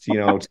podcast. You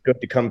know, it's good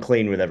to come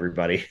clean with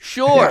everybody.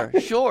 Sure.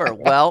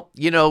 Well,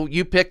 you know,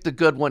 you picked a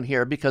good one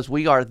here because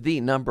we are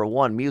the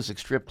 #1 music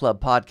strip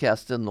club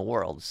podcast in the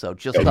world. So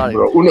just thought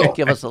I'd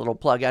give us a little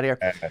plug out here.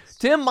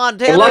 Tim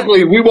Montana. And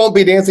luckily, we won't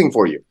be dancing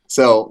for you.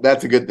 So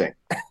that's a good thing.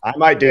 I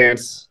might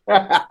dance.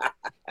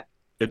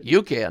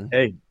 You can.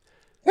 Hey.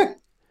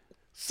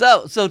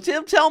 So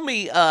Tim, tell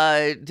me,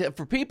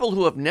 for people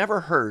who have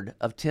never heard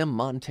of Tim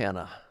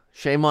Montana,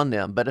 shame on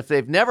them, but if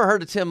they've never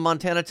heard of Tim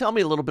Montana, tell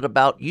me a little bit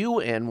about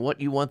you and what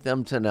you want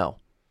them to know.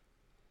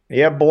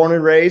 Yeah, born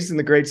and raised in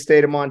the great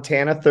state of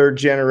Montana, third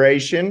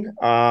generation.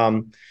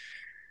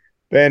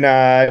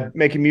 Been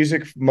making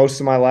music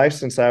most of my life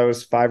since I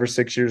was 5 or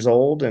 6 years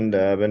old, and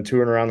been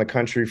touring around the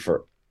country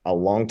for a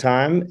long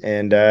time.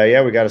 And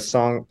yeah, we got a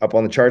song up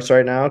on the charts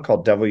right now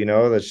called Devil You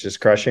Know that's just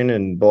crushing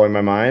and blowing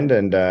my mind.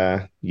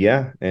 And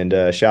yeah,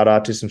 and shout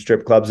out to some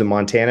strip clubs in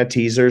Montana,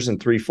 Teasers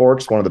and Three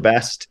Forks, one of the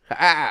best.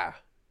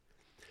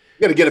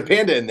 You got to get a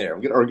Panda in there,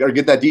 or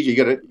get that DJ. You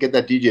got to get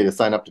that DJ to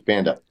sign up to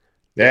Panda.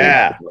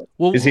 Yeah.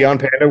 Well, is he on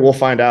Panda? We'll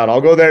find out. I'll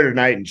go there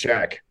tonight and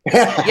check.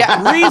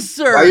 Yeah,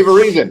 research. I have a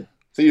reason.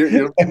 So you're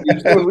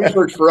just doing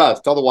research for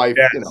us. Tell the wife.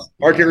 Yes. You know.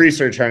 Market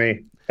research,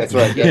 honey. That's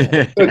right.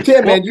 Yeah. So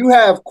Tim, man, you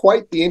have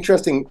quite the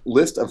interesting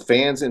list of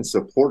fans and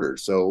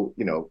supporters. So,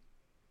 you know,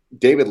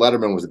 David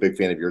Letterman was a big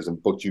fan of yours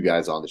and booked you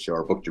guys on the show,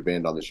 or booked your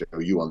band on the show,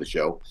 you on the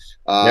show.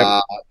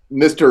 Yep.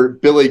 Mr.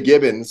 Billy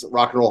Gibbons,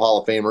 Rock and Roll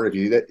Hall of Famer. If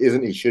he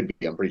isn't, he should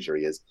be. I'm pretty sure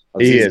he is.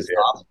 He is.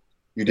 Yeah.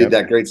 You did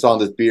that great song,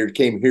 This Beard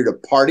Came Here to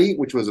Party,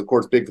 which was, of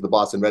course, big for the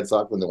Boston Red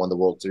Sox when they won the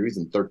World Series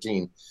in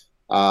 2013.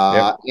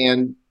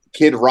 And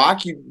Kid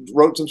Rock, you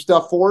wrote some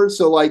stuff for.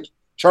 So, like,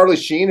 Charlie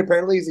Sheen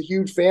apparently is a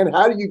huge fan.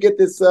 How do you get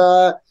this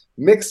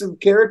mix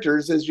of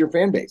characters as your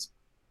fan base?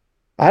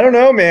 I don't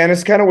know, man.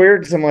 It's kind of weird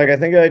because I'm like, I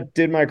think I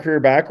did my career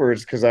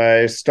backwards because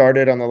I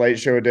started on the Late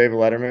Show with David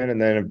Letterman and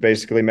then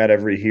basically met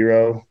every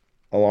hero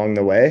along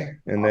the way.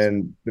 And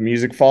then the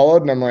music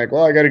followed. And I'm like,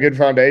 well, I got a good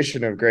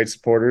foundation of great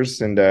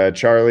supporters. And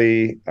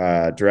Charlie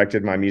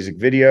directed my music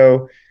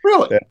video.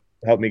 Really? That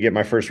helped me get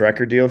my first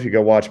record deal. If you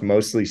go watch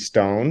Mostly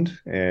Stoned,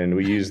 and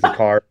we used the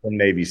car from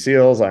Navy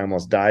SEALs. I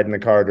almost died in the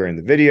car during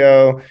the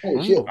video.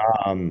 Oh, shit.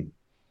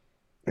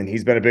 And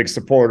he's been a big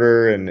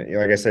supporter. And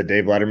like I said,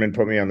 Dave Letterman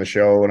put me on the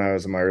show when I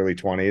was in my early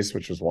 20s,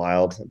 which was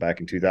wild. Back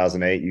in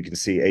 2008, you can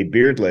see a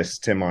beardless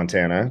Tim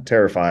Montana,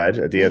 terrified,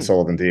 at the Ed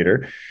Sullivan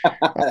Theater.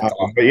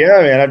 But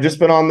yeah, man, I've just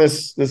been on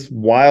this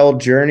wild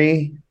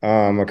journey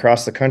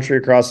across the country,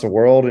 across the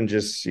world, and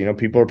just, you know,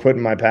 people are put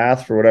in my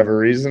path for whatever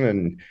reason.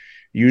 And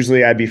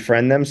usually I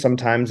befriend them.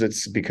 Sometimes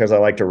it's because I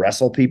like to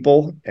wrestle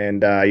people.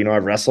 And, you know,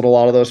 I've wrestled a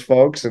lot of those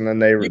folks. And then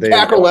they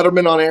tackle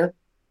Letterman on air?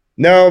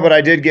 No, but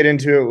I did get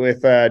into it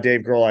with Dave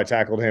Grohl. I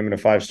tackled him in a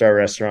 5-star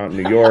restaurant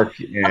in New York,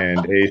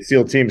 and a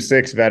SEAL Team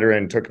 6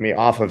 veteran took me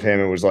off of him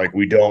and was like,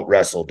 "We don't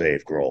wrestle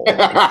Dave Grohl."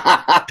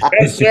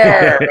 Yes,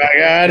 sir. My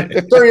God.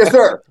 Yes,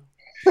 sir.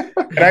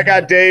 And I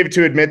got Dave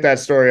to admit that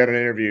story on an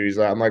interview. He's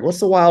like, I'm like, "What's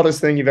the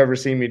wildest thing you've ever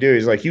seen me do?"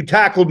 He's like, "You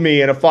tackled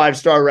me in a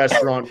 5-star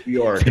restaurant in New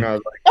York." And I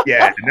was like,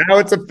 "Yeah, now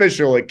it's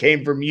official. It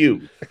came from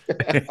you."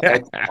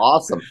 That's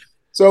awesome.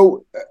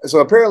 So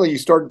apparently you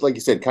started, like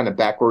you said, kind of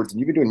backwards, and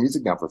you've been doing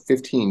music now for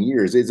 15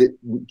 years. Is it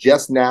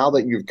just now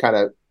that you've kind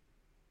of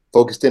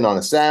focused in on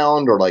a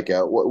sound, or like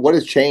what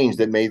has changed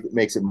that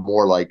makes it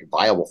more like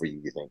viable for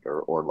you think,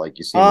 or like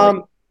you seem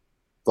like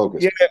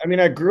focused? Yeah, I mean,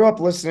 I grew up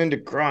listening to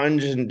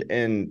grunge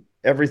and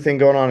everything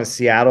going on in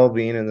Seattle,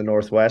 being in the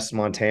Northwest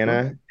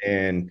Montana,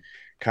 and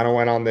kind of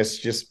went on this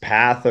just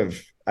path of,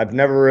 I've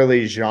never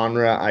really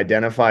genre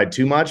identified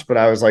too much, but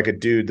I was like a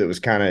dude that was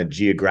kind of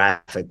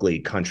geographically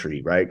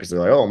country, right? Because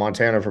they're like, oh,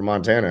 Montana from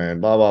Montana and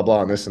blah, blah,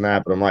 blah, and this and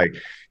that. But I'm like,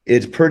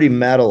 it's pretty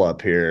metal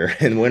up here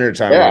in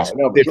wintertime. Yeah, it's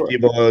 50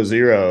 below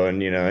zero.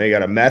 And, you know, you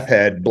got a meth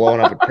head blowing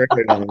up a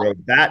cricket on the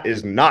road. That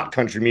is not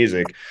country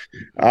music.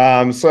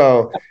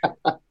 So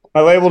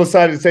my label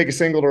decided to take a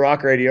single to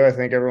rock radio. I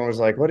think everyone was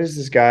like, what is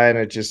this guy? And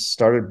it just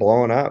started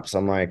blowing up. So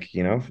I'm like,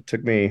 you know, it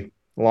took me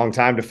a long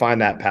time to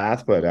find that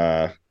path,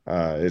 but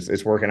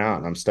it's working out,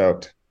 and I'm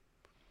stoked.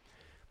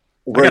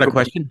 I got a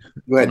question.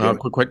 Go ahead.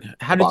 Quick.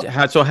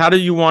 How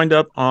did you wind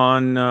up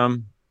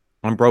on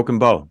Broken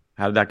Bow?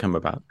 How did that come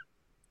about?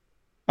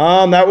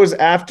 That was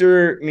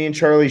after me and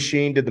Charlie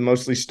Sheen did the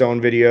Mostly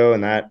Stone video,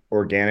 and that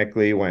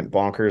organically went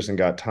bonkers and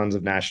got tons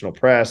of national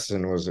press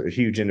and was a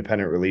huge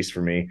independent release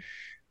for me.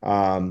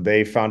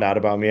 They found out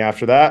about me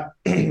after that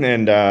and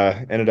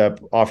ended up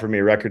offering me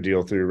a record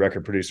deal through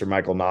record producer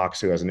Michael Knox,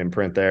 who has an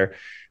imprint there.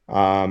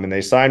 And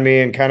they signed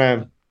me and kind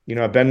of,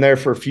 I've been there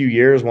for a few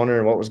years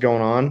wondering what was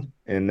going on.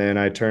 And then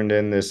I turned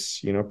in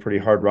this, pretty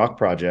hard rock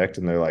project,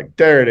 and they're like,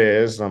 there it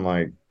is. And I'm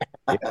like,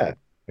 yeah.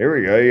 Here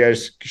we go. You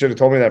guys should have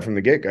told me that from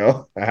the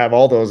get-go. I have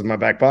all those in my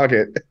back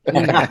pocket.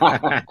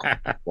 Well,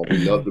 we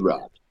love the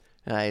rock.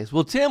 Nice.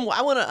 Well, Tim,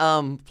 I want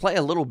to play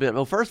a little bit.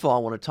 Well, first of all, I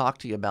want to talk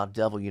to you about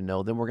Devil You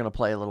Know. Then we're going to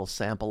play a little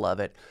sample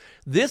of it.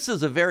 This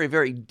is a very,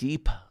 very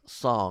deep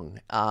song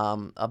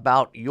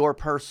about your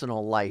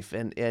personal life.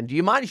 And do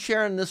you mind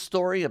sharing this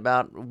story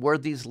about where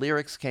these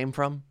lyrics came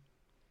from?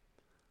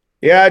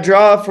 Yeah, I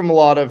draw from a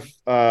lot of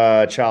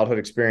childhood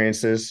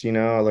experiences. I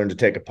learned to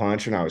take a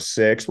punch when I was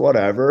 6,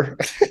 whatever.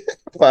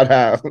 But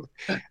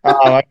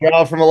I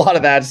draw from a lot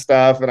of that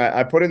stuff, and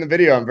I put in the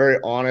video. I'm very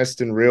honest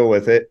and real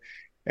with it.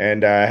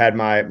 And I had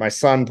my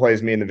son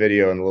plays me in the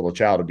video in the little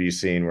child abuse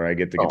scene where I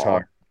get the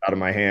guitar out of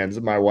my hands.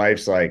 And my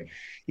wife's like,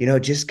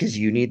 just because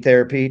you need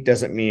therapy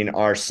doesn't mean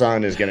our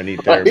son is going to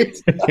need therapy.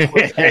 He's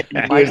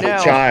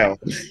a child.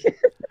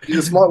 He's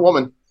a smart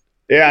woman.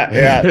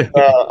 Yeah.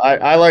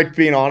 I like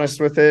being honest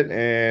with it,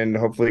 and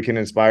hopefully can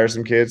inspire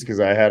some kids, because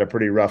I had a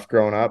pretty rough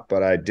growing up,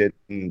 but I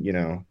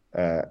didn't,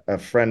 a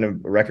friend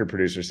of a record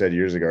producer said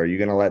years ago, are you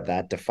going to let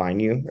that define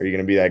you? Are you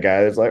going to be that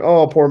guy that's like,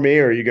 oh, poor me?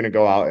 Or are you going to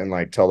go out and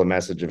like tell the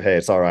message of, hey,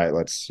 it's all right.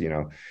 Let's,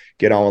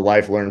 get on with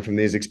life, learn from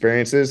these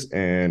experiences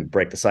and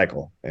break the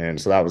cycle. And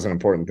so that was an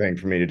important thing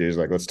for me to do, is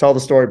like, let's tell the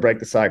story, break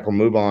the cycle,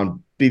 move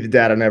on, be the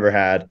dad I never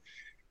had,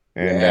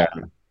 and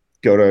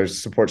go to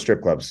support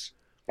strip clubs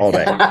all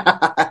day.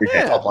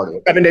 Yeah.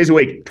 7 days a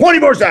week,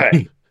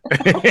 24/7.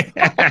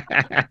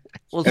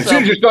 Well, as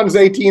soon as your son's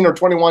 18 or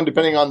 21,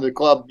 depending on the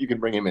club, you can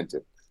bring him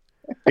into.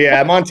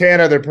 Yeah,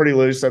 Montana, they're pretty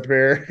loose up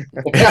here.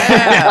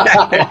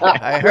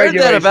 I heard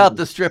that about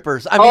the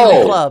strippers. I mean,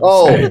 the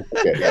clubs.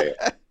 Okay,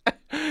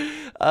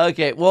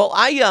 Okay, well,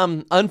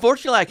 I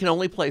unfortunately I can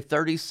only play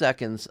 30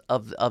 seconds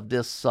of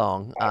this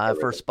song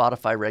for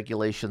Spotify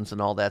regulations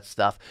and all that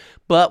stuff.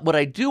 But what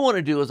I do want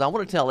to do is I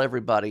want to tell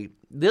everybody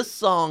this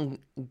song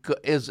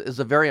is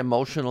a very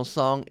emotional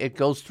song. It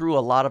goes through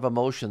a lot of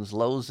emotions,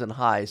 lows and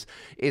highs.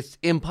 It's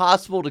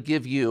impossible to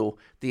give you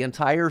the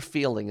entire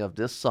feeling of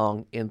this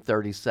song in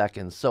 30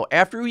 seconds. So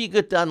after you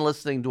get done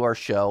listening to our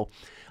show,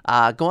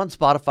 go on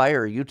Spotify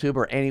or YouTube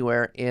or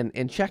anywhere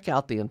and check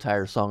out the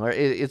entire song.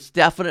 It's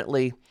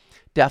definitely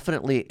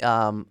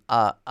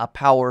a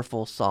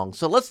powerful song.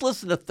 So let's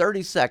listen to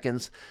 30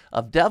 seconds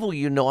of Devil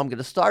You Know. I'm going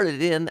to start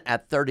it in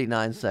at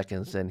 39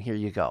 seconds, and here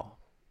you go.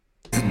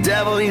 The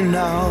devil you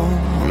know,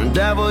 the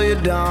devil you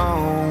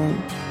don't.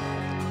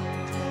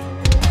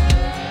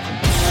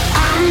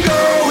 I'm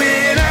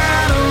going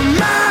out of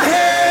my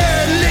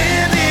head,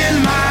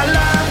 living my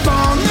life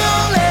on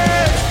the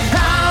ledge.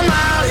 I'm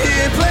out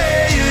here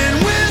playing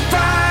with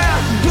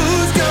fire.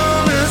 Who's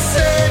gonna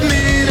save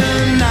me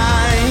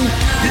tonight?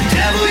 The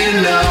devil you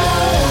know,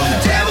 the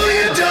devil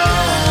you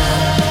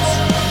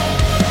don't.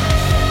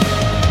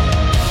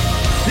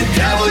 The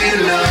devil you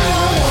know,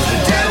 the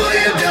devil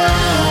you don't.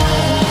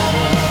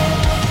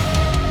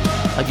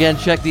 Again,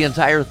 check the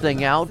entire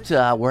thing out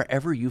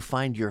wherever you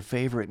find your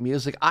favorite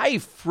music. I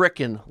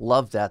frickin'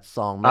 love that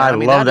song, man. I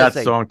mean, love that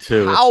song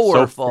too.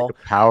 Powerful. It's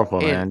so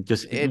powerful, man.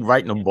 Just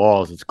right in the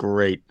balls. It's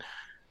great.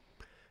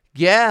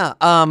 Yeah,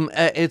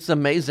 it's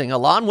amazing.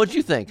 Alon, what'd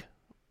you think?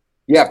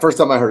 Yeah, first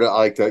time I heard it, I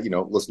like to,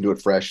 listen to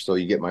it fresh so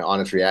you get my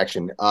honest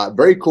reaction.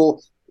 Very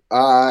cool.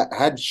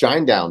 Had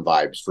Shinedown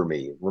vibes for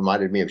me.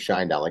 Reminded me of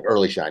Shinedown, like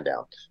early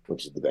Shinedown,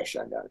 which is the best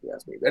Shinedown if you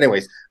ask me. But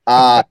anyways,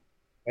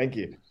 thank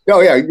you. Oh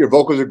yeah, your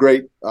vocals are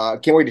great.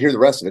 Can't wait to hear the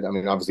rest of it. I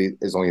mean, obviously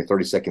it's only a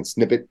 30-second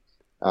snippet,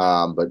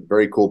 but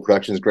very cool.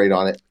 Production is great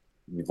on it.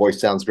 Your voice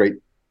sounds great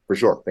for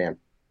sure. Fan.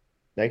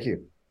 Thank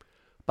you.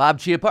 Bob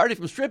Chiappardi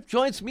from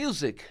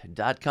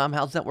StripJointsMusic.com.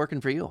 How's that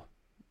working for you?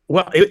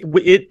 Well,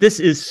 this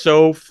is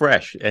so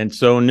fresh and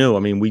so new. I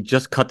mean, we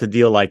just cut the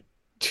deal like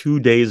 2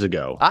 days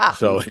ago.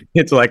 So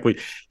it's like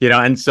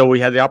and so we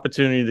had the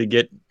opportunity to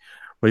get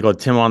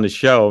Tim on the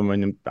show.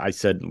 And I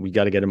said, we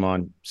got to get him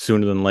on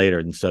sooner than later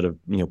instead of,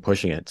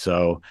 pushing it.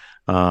 So,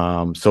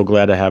 so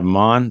glad to have him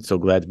on. So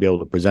glad to be able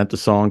to present the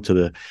song to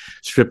the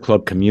strip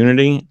club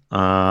community.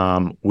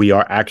 We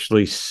are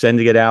actually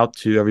sending it out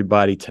to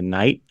everybody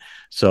tonight.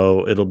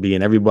 So it'll be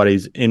in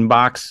everybody's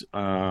inbox,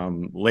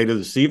 later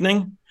this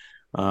evening.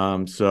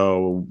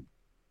 So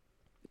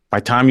by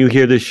the time you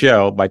hear this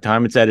show, by the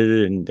time it's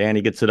edited and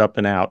Danny gets it up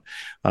and out,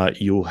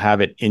 you'll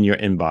have it in your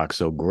inbox.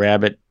 So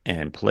grab it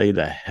and play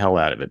the hell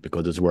out of it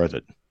because it's worth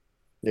it.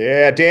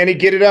 Yeah, Danny,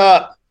 get it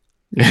up.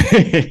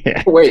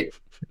 Wait,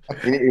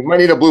 you might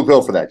need a blue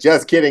pill for that.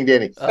 Just kidding,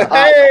 Danny.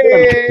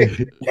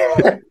 Hey!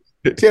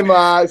 Tim,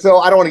 so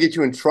I don't want to get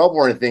you in trouble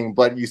or anything,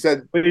 but you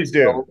said please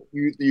do.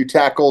 You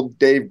tackled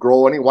Dave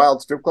Grohl. Any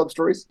wild strip club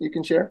stories you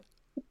can share?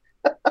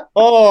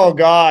 Oh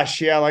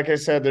gosh, yeah. Like I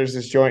said, there's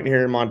this joint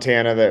here in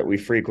Montana that we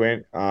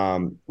frequent.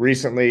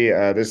 Recently,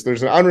 there's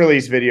an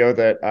unreleased video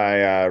that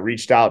I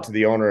reached out to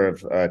the owner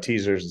of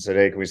Teasers and said,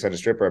 "Hey, can we send a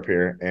stripper up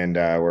here?" And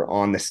we're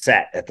on the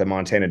set at the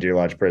Montana Deer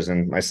Lodge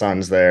prison. My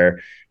son's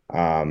there,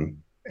 and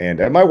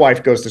my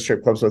wife goes to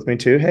strip clubs with me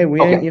too. Hey, we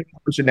ain't a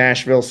bunch of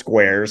Nashville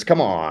squares.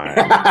 Come on,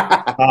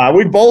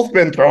 we've both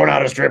been thrown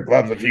out of strip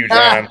clubs a few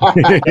times.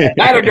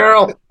 Not a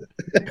girl.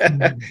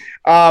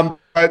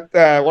 But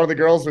one of the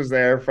girls was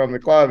there from the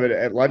club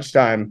at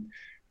lunchtime.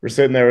 We're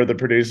sitting there with the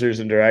producers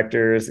and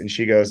directors, and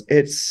she goes,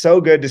 "It's so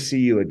good to see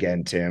you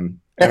again,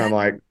 Tim." And I'm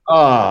like,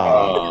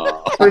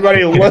 "Oh."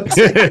 Everybody looks,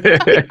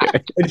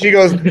 and she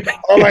goes,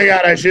 "Oh my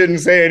God, I shouldn't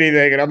say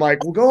anything." And I'm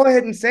like, "Well, go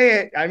ahead and say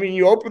it. I mean,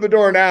 you open the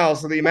door now,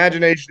 so the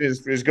imagination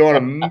is going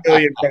a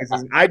million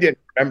places." I didn't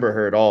remember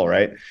her at all,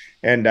 right?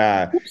 And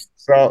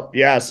so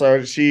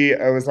she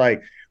was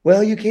like,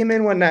 "Well, you came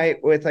in one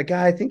night with a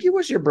guy, I think he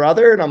was your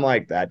brother." And I'm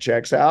like, "That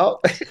checks out."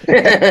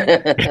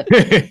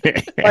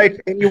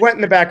 Like, and you went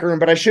in the back room,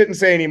 but I shouldn't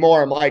say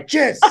anymore. I'm like,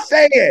 "Just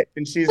say it."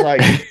 And she's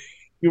like,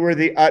 "You were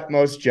the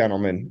utmost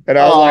gentleman." And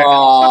I was like,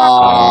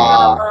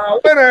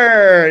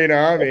 winner. You know,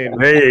 I mean,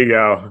 there you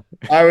go.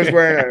 I was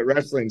wearing a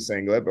wrestling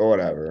singlet, but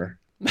whatever.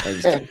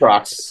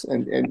 Crocs.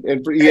 And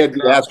he had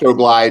the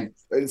Astroglide.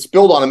 It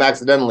spilled on him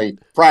accidentally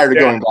prior to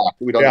going back.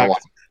 We don't know why.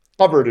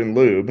 Covered in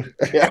lube.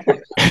 Yeah.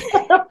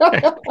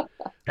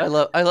 I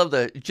love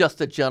the just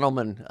a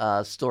gentleman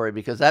story,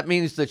 because that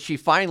means that she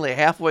finally,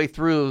 halfway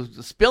through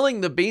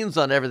spilling the beans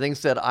on everything,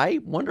 said, "I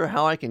wonder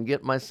how I can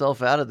get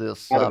myself out of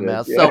this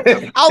mess." Yeah.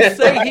 So I'll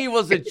say he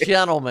was a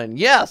gentleman.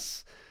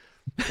 Yes.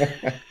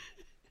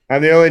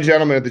 I'm the only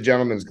gentleman at the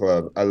Gentlemen's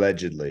Club,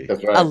 allegedly.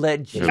 That's right.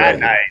 Allegedly. That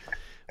night.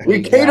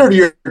 We cater to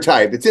your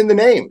type. It's in the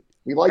name.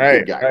 We like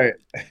good guy. Right.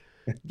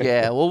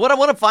 Yeah. Well, what I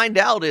want to find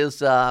out is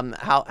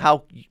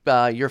how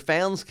your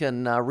fans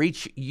can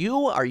reach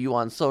you. Are you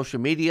on social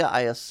media?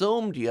 I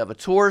assume. Do you have a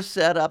tour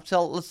set up?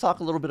 Let's talk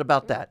a little bit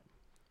about that.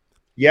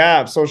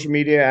 Yeah, social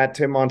media at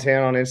Tim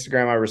Montana on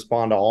Instagram. I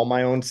respond to all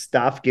my own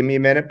stuff. Give me a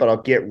minute, but I'll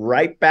get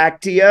right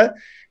back to you.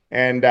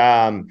 And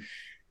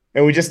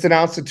we just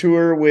announced a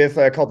tour with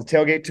called the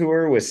Tailgate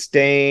Tour with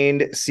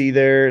Stained,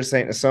 Seether,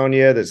 Saint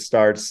Nasonia that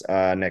starts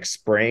next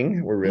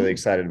spring. We're really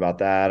excited about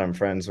that. I'm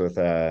friends with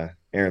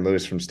Aaron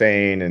Lewis from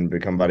Stained and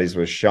become buddies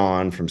with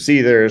Sean from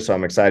Seether. So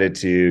I'm excited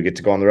to get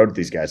to go on the road with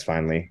these guys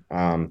finally.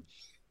 And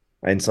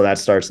so that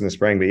starts in the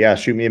spring. But yeah,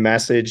 shoot me a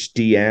message,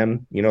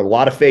 DM. You know, a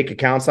lot of fake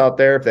accounts out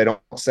there. If they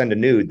don't send a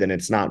nude, then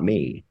it's not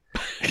me.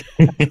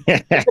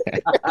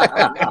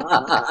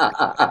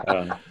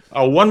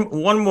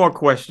 One more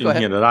question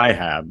here that I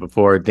have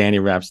before Danny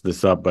wraps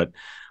this up. But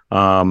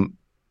all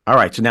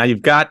right, so now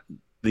you've got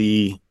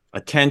the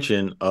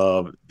attention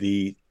of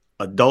the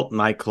adult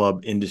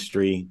nightclub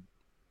industry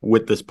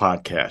with this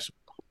podcast.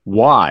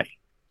 Why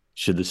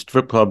should the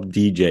strip club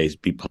DJs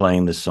be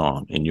playing this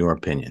song, in your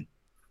opinion?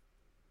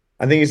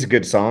 I think it's a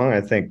good song. I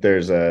think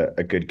there's a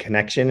good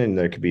connection, and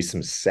there could be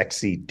some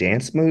sexy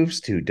dance moves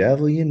to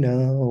Devil You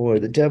Know or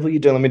The Devil You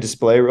Do. Let me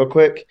display real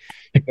quick.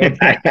 Thing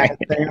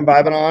I'm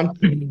vibing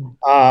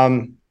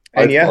on.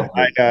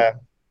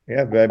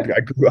 I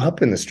grew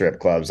up in the strip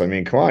clubs. I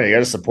mean, come on, you got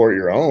to support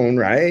your own,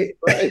 right?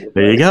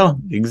 There you go.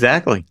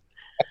 Exactly.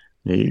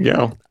 There you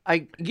go.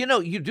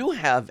 You do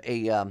have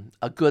a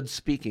good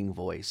speaking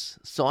voice.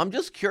 So I'm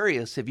just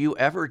curious, have you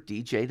ever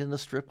DJ'd in a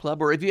strip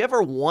club, or have you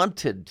ever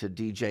wanted to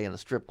DJ in a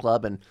strip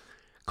club and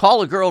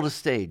call a girl to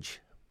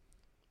stage?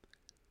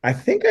 I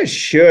think I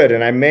should,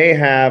 and I may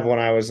have when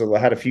I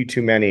had a few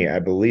too many. I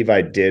believe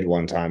I did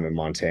one time in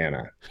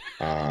Montana.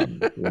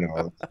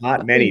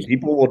 Not many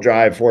people will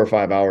drive 4 or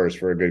 5 hours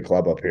for a good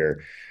club up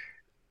here.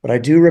 But I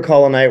do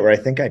recall a night where I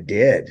think I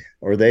did,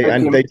 or they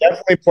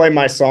definitely play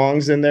my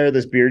songs in there.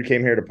 This Beard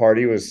Came Here to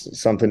Party was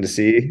something to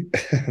see.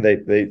 they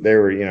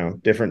were,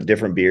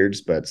 different beards,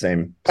 but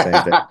same thing.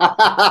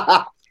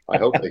 I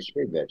hope they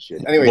shared that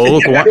shit. Anyway, well,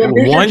 look,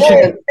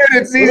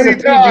 it's easy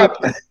top.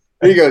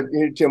 Here you go,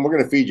 Tim. We're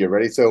gonna feed you.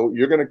 Ready? So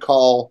you're gonna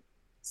call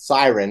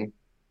Siren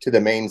to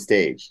the main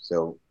stage.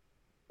 So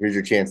here's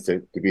your chance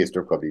to be a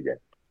strip club DJ.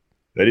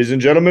 Ladies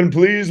and gentlemen,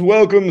 please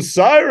welcome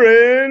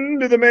Siren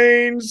to the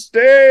main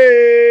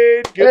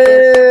stage.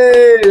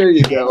 Hey, there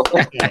you go.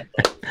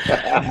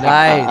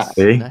 Nice.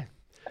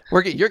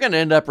 You're going to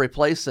end up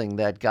replacing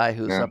that guy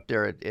who's up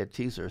there at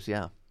Teasers,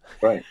 yeah.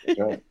 Right.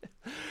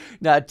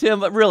 Now,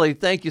 Tim, really,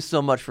 thank you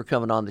so much for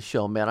coming on the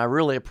show, man. I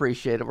really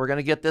appreciate it. We're going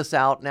to get this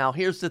out. Now,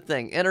 here's the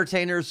thing.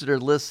 Entertainers that are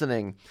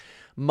listening,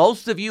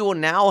 most of you will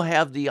now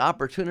have the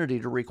opportunity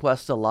to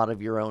request a lot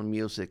of your own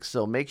music.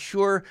 So make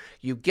sure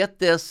you get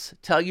this.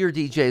 Tell your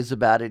DJs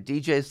about it.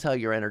 DJs tell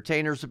your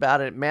entertainers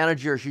about it.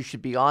 Managers, you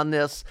should be on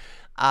this.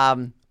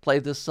 Play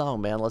this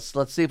song, man. Let's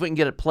see if we can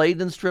get it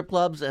played in strip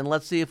clubs, and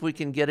let's see if we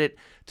can get it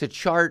to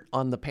chart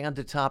on the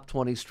Panda Top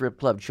 20 strip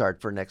club chart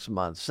for next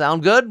month.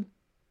 Sound good?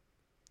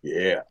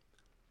 Yeah.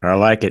 I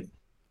like it.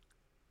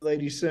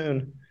 Lady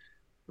soon.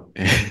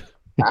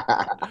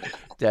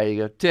 There you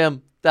go.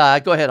 Tim,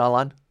 go ahead,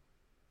 Alan.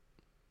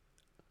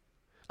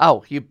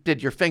 Oh, you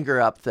did your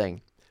finger up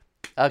thing.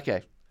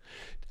 Okay.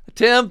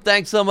 Tim,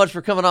 thanks so much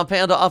for coming on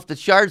Panda Off the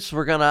Charts.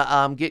 We're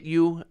gonna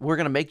we're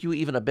gonna make you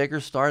even a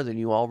bigger star than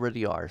you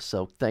already are.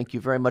 So thank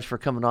you very much for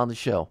coming on the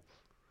show.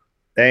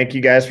 Thank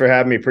you guys for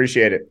having me.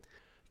 Appreciate it.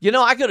 You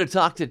know, I could have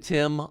talked to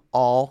Tim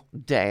all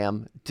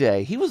damn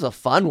day. He was a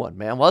fun one,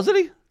 man, wasn't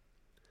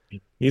he?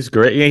 He's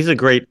great. Yeah, he's a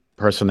great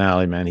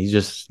personality, man. He's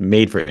just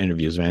made for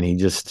interviews, man. He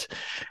just,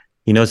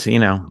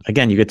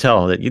 again, you could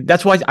tell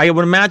that's why I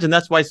would imagine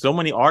that's why so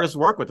many artists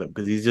work with him,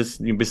 because he's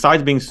just,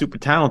 besides being super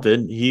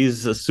talented,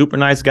 he's a super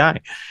nice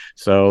guy.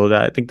 So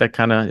I think that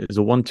kind of is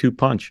a 1-2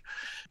 punch.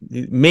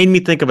 It made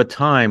me think of a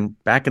time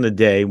back in the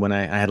day when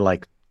I had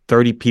like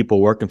 30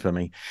 people working for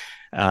me.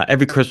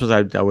 Every Christmas,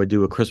 I would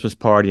do a Christmas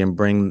party and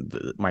bring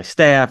my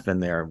staff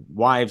and their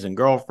wives and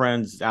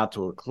girlfriends out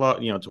to a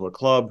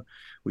club.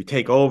 We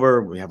take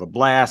over, we have a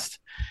blast.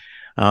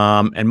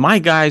 And my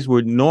guys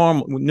would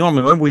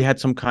normally, when we had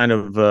some kind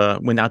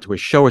of, went out to a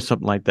show or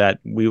something like that,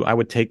 I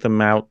would take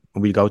them out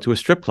and we'd go to a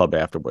strip club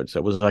afterwards. So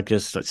it was like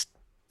just a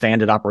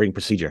standard operating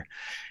procedure.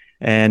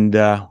 And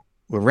we're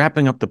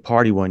wrapping up the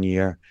party one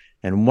year,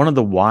 and one of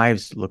the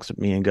wives looks at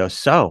me and goes,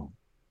 "So,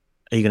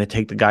 are you going to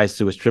take the guys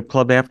to a strip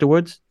club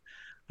afterwards?"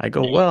 I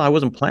go, "Well, I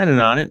wasn't planning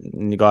on it."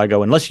 And I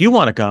go, "Unless you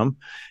want to come."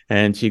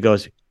 And she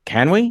goes,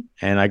 "Can we?"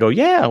 And I go,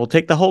 "Yeah, we'll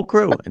take the whole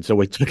crew." And so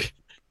we took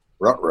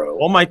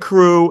all my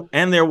crew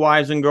and their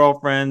wives and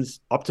girlfriends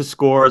up to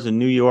Scores in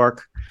New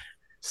York,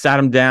 sat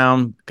them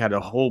down, got a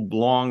whole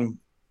long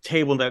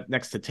table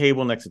next to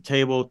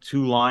table,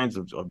 2 lines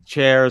of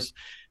chairs,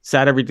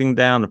 sat everything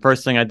down. The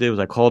first thing I did was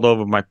I called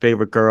over my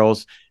favorite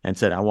girls and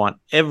said, "I want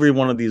every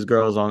one of these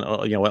girls on,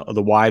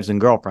 the wives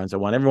and girlfriends. I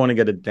want everyone to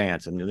get a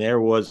dance." And there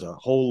was a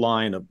whole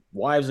line of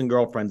wives and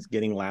girlfriends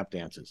getting lap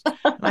dances.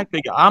 And I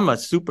figure I'm a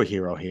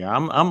superhero here.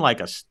 I'm like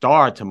a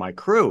star to my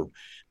crew.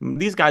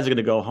 These guys are going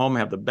to go home and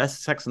have the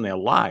best sex in their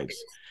lives.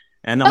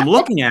 And I'm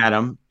looking at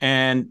them,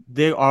 and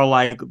they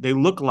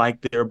look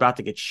like they're about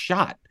to get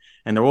shot.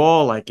 And they're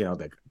all like, they're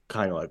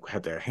kind of like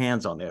have their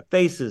hands on their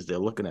faces. They're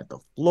looking at the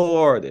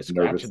floor. They're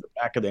scratching the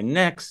back of their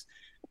necks.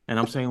 And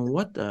I'm saying,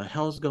 what the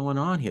hell's going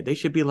on here? They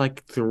should be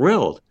like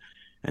thrilled.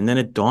 And then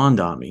it dawned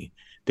on me.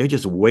 They're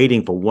just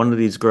waiting for one of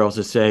these girls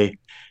to say,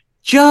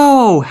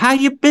 "Joe, how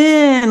you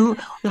been?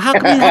 How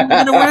come you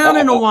haven't been around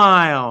in a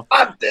while?"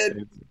 I'm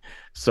dead.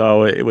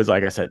 So it was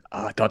like I said,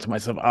 I thought to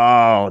myself,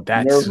 "Oh,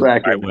 that's where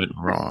I went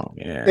wrong."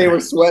 Yeah. They were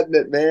sweating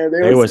it, man.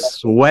 They were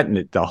sweating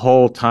it the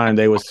whole time.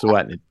 They were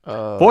sweating it.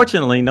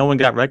 Fortunately, no one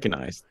got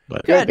recognized.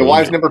 But the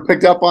wives never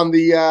picked up on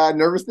the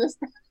nervousness.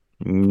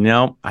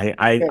 No,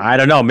 I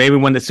don't know. Maybe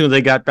as soon as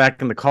they got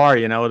back in the car,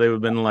 they would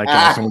have been like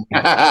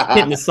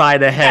hitting the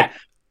side of the head.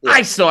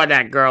 "I saw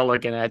that girl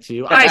looking at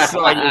you. I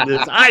saw you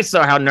this. I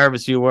saw how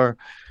nervous you were."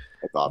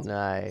 That's awesome.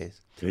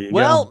 Nice.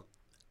 Well.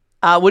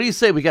 What do you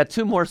say? We got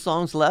 2 more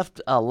songs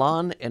left.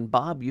 Alon and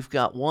Bob, you've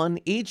got one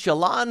each.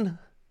 Alon,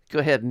 go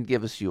ahead and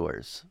give us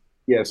yours.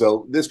 Yeah,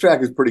 so this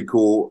track is pretty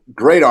cool.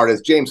 Great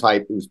artist, James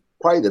Hype, who's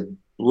probably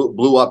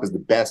blew up as the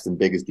best and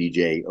biggest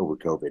DJ over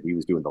COVID. He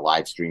was doing the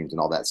live streams and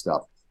all that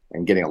stuff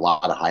and getting a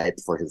lot of hype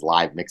for his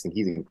live mixing.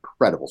 He's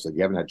incredible. So if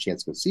you haven't had a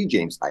chance to go see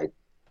James Hype,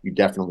 you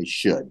definitely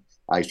should.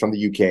 He's from the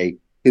UK.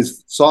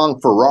 His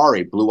song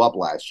Ferrari blew up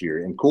last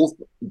year. And cool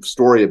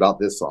story about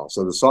this song.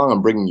 So the song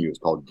I'm bringing you is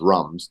called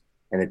Drums,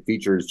 and it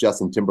features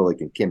Justin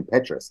Timberlake and Kim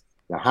Petras.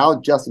 Now, how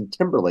Justin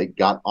Timberlake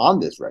got on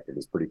this record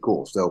is pretty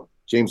cool. So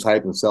James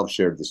Hype himself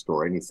shared the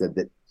story, and he said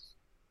that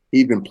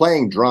he'd been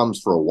playing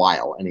drums for a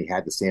while, and he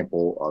had the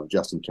sample of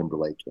Justin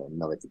Timberlake and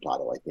Nelly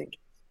Furtado, I think,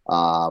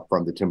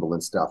 from the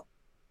Timberland stuff.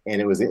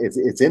 And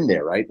it's in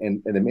there, right?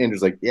 And the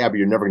manager's like, "Yeah, but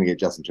you're never going to get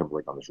Justin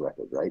Timberlake on this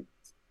record, right?"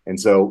 And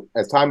so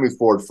as time moves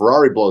forward,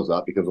 Ferrari blows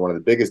up because one of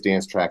the biggest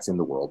dance tracks in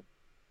the world.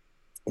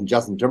 And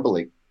Justin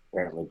Timberlake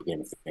apparently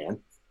became a fan.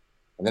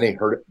 And then he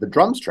heard the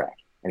drums track,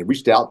 and he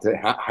reached out to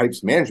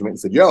Hype's management and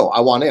said, "Yo,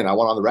 I want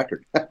on the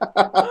record."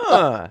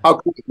 How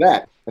cool is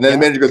that? And then the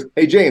manager goes,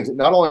 "Hey, James,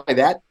 not only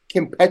that,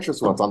 Kim Petras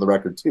wants on the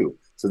record too."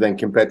 So then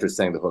Kim Petras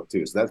sang the hook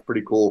too. So that's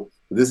pretty cool.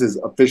 This is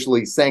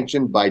officially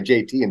sanctioned by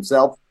JT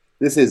himself.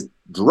 This is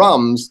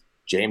Drums,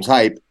 James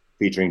Hype,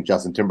 featuring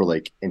Justin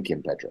Timberlake and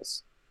Kim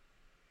Petras.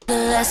 The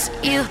less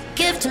you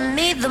give to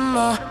me, the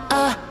more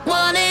I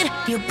want it.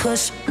 You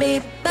push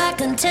me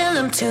back until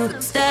I'm 2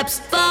 steps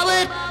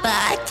forward, but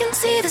I can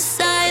see the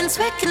signs,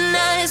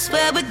 recognize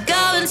where we're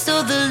going.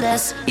 So the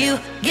less you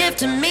give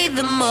to me,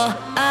 the more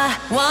I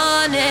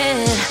want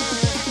it.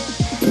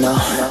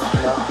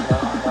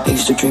 I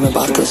used to dream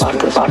about this.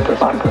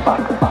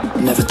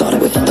 Never thought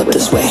it would end up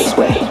this way.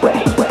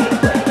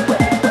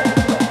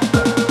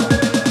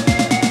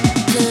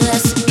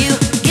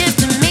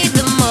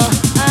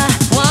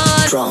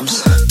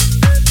 Drums.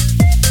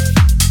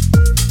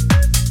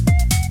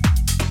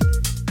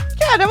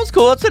 Yeah, that was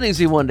cool. That's an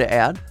easy one to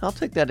add. I'll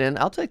take that in.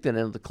 I'll take that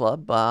into the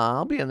club.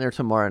 I'll be in there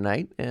tomorrow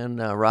night and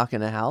rocking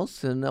the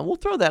house, and we'll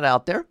throw that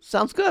out there.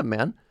 Sounds good,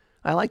 man.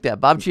 I like that.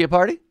 Bob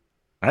Chiappardi?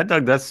 I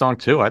dug that song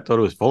too. I thought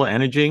it was full of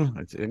energy.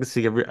 I can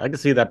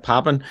see that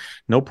popping.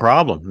 No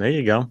problem. There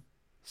you go.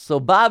 So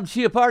Bob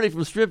Chiappardi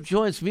from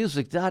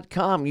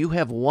StripJointsMusic.com, you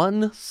have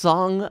one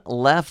song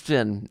left,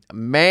 and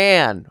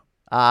man,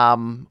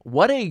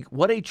 what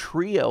a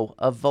trio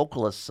of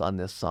vocalists on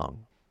this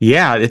song.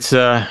 Yeah, it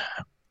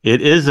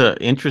is a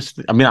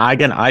interesting. I mean,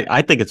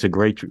 I think it's a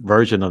great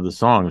version of the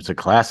song. It's a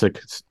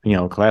classic,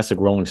 classic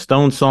Rolling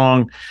Stones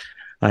song,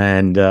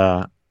 and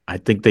I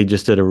think they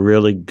just did a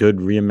really good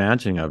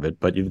reimagining of it.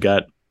 But you've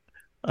got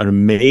an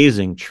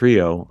amazing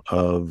trio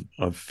of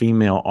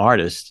female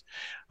artists.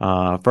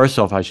 First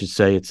off, I should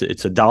say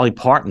it's a Dolly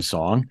Parton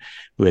song.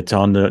 It's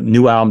on the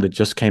new album that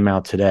just came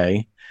out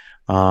today.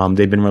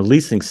 They've been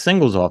releasing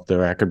singles off the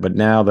record, but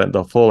now that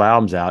the full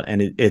album's out,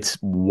 and it's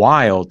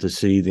wild to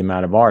see the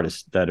amount of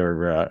artists that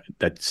are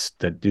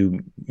that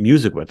do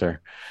music with her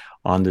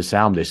on this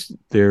album.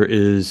 There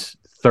is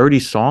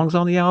 30 songs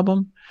on the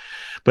album,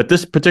 but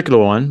this particular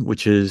one,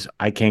 which is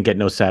 "I Can't Get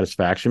No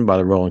Satisfaction" by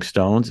the Rolling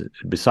Stones,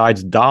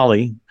 besides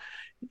Dolly,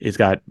 it's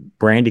got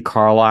Brandi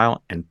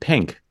Carlile and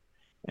Pink,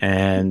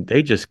 and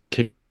they just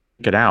kick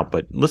it out.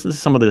 But listen to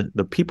some of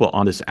the people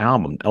on this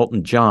album: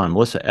 Elton John,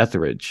 Melissa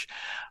Etheridge,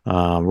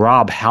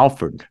 Rob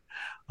Halford,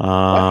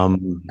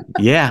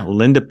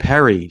 Linda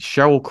Perry,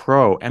 Sheryl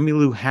Crow,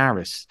 Emmylou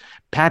Harris,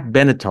 Pat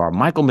Benatar,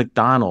 Michael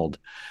McDonald,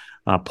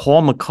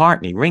 Paul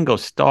McCartney, Ringo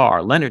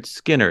Starr, Leonard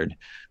Skinner,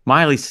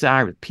 Miley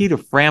Cyrus, Peter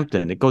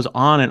Frampton. It goes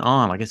on and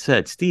on. Like I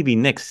said, Stevie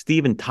Nicks,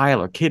 Steven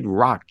Tyler, Kid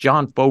Rock,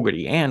 John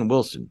Fogerty, Ann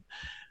Wilson.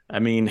 I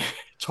mean,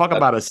 talk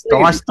about a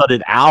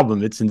star-studded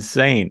album. It's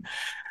insane.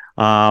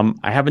 I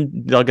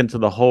haven't dug into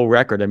the whole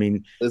record. I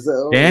mean,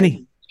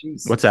 Danny,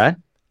 what's that?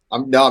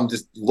 I'm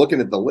just looking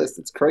at the list.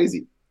 It's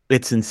crazy.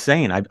 It's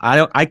insane.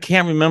 I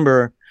can't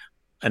remember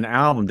an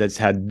album that's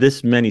had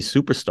this many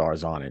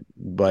superstars on it.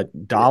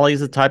 But Dolly is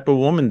the type of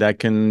woman that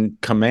can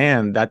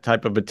command that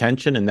type of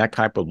attention and that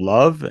type of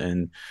love,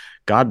 and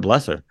God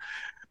bless her.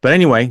 But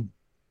anyway,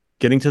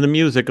 getting to the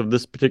music of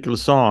this particular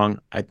song,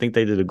 I think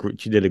she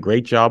did a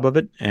great job of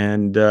it,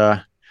 and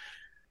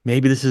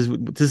maybe this is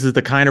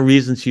the kind of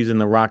reason she's in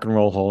the Rock and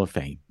Roll Hall of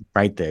Fame.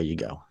 Right there, you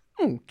go.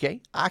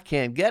 Okay, I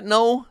can't get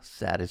no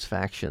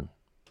satisfaction.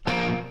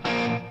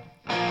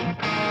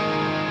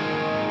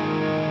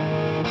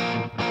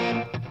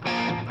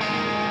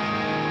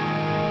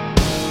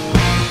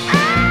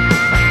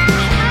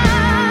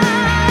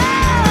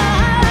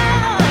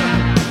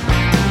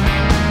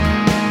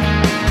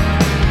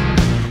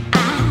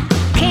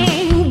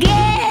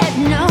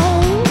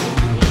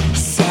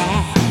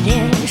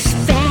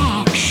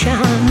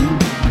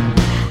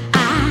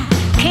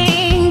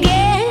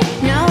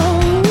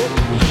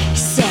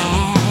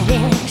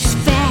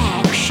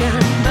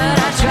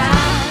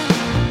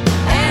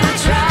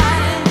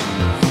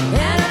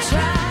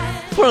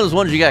 Those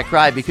ones you got to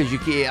cry because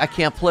I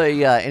can't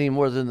play any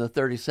more than the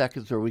 30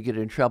 seconds or we get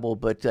in trouble.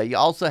 But you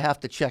also have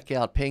to check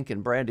out Pink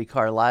and Brandi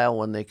Carlile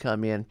when they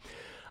come in.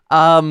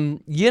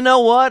 You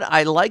know what?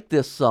 I like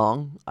this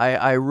song.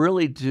 I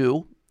really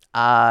do.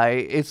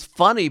 It's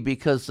funny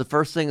because the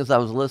first thing as I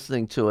was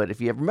listening to it,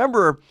 if you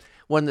remember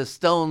when the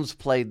Stones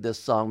played this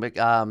song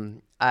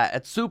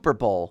at Super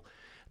Bowl,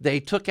 they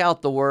took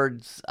out the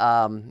words,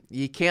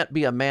 you can't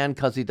be a man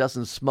because he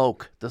doesn't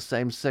smoke the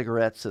same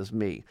cigarettes as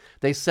me.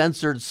 They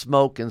censored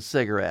smoke and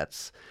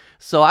cigarettes.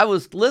 So I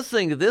was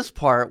listening to this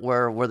part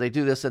where they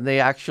do this, and they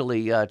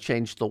actually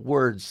changed the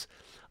words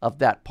of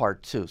that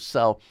part too.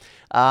 So,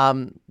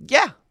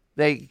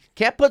 they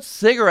can't put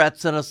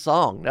cigarettes in a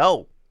song.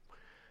 No,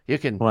 you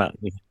can. Well,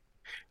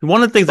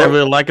 one of the things I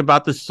really like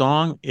about this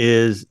song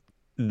is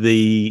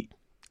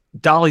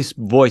Dolly's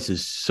voice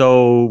is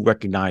so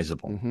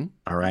recognizable. Mm-hmm.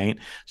 All right.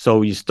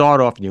 So you start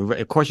off and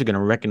of course you're going to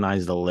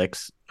recognize the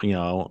licks,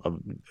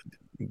 of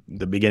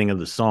the beginning of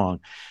the song.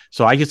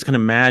 So I just can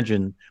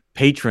imagine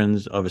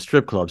patrons of a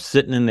strip club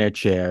sitting in their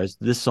chairs.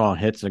 This song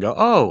hits and go,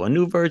 oh, a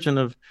new version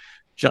of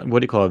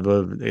what do you call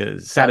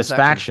it?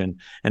 Satisfaction.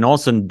 And all of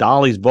a sudden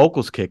Dolly's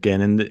vocals kick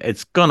in and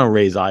it's going to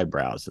raise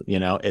eyebrows.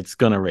 It's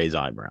going to raise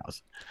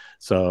eyebrows.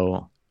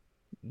 So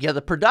yeah,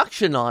 the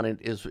production on it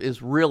is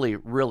really,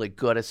 really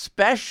good,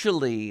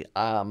 especially,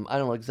 I don't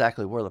know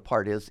exactly where the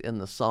part is in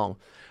the song,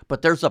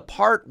 but there's a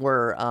part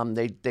where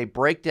they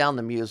break down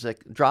the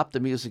music, drop the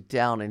music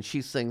down, and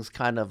she sings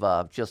kind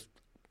of just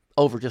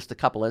over just a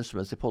couple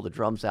instruments. They pull the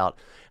drums out,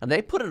 and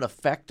they put an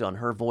effect on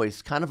her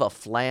voice, kind of a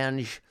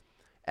flange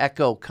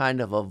echo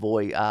kind of a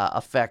voice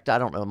effect. I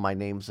don't know my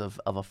names of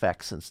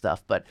effects and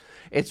stuff, but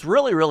it's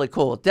really, really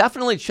cool.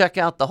 Definitely check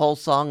out the whole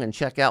song and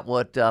check out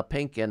what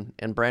Pink and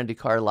Brandi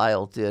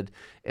Carlile did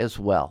as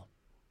well.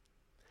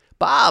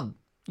 Bob,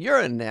 you're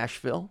in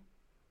Nashville.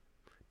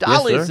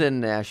 Dolly's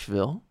in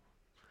Nashville.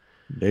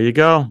 There you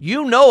go.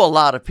 You know a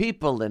lot of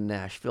people in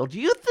Nashville. Do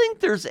you think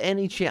there's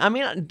any chance? I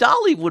mean,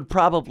 Dolly would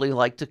probably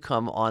like to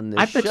come on this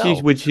show.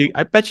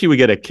 I bet she would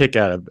get a kick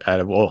out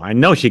of. Well, I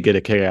know she'd get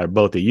a kick out of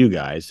both of you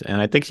guys,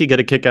 and I think she'd get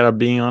a kick out of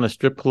being on a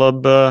strip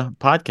club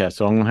podcast.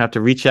 So I'm gonna have to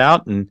reach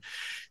out and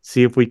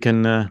see if we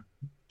can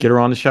get her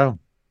on the show.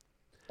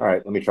 All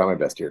right, let me try my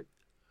best here.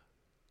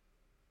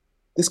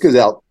 This goes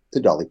out to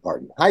Dolly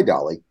Parton. Hi,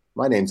 Dolly.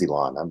 My name's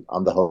Elon.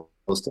 I'm the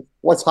of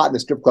What's Hot in the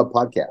Strip Club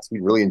podcast. We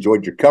really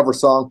enjoyed your cover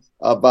song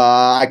of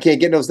I Can't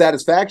Get No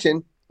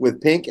Satisfaction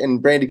with Pink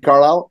and Brandi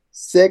Carlile.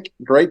 Sick,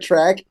 great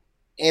track.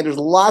 And there's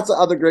lots of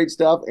other great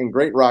stuff and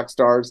great rock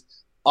stars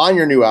on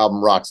your new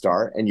album,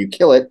 Rockstar, and you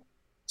kill it.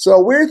 So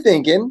we're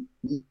thinking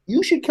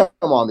you should come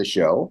on the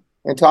show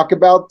and talk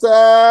about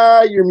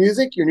your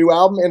music, your new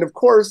album, and of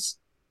course,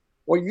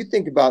 what you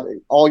think about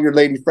all your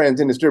lady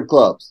friends in the strip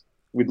clubs.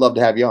 We'd love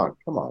to have you on.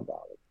 Come on,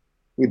 darling.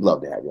 We'd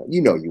love to have you on.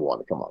 You know you want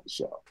to come on the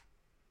show.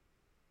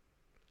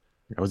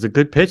 That was a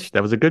good pitch.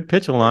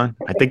 Alon.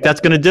 I think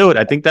that's going to do it.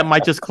 I think that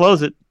might just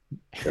close it.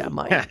 Yeah,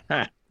 might.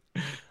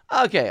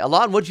 Okay,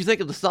 Alon, what'd you think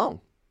of the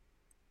song?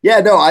 Yeah,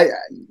 no,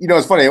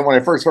 it's funny. When I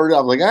first heard it,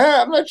 I was like,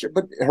 I'm not sure,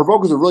 but her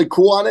vocals are really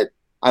cool on it.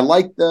 I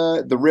like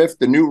the riff,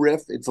 the new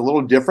riff. It's a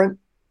little different,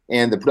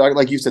 and the product,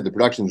 like you said, the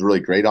production is really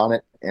great on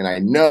it. And I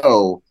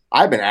know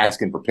I've been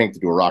asking for Pink to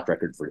do a rock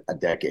record for a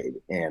decade,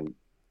 and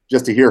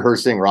just to hear her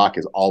sing rock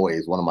is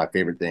always one of my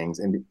favorite things.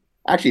 And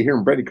actually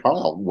hearing Brandi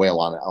Carlile wail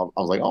on it, I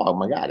was like, oh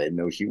my God, I didn't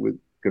know she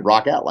could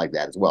rock out like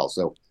that as well.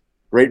 So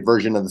great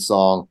version of the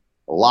song,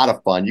 a lot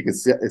of fun. You can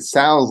see it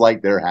sounds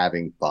like they're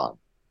having fun.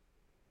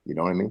 You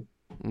know what I mean?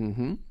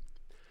 Mm-hmm.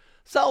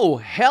 So,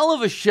 hell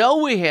of a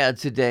show we had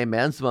today,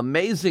 man. Some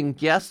amazing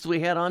guests we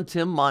had on.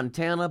 Tim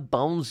Montana,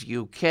 Bones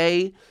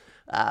UK.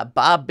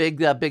 Bob,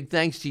 big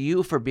thanks to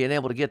you for being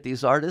able to get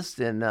these artists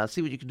and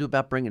see what you can do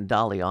about bringing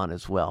Dolly on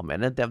as well,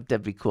 man.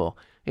 That'd be cool.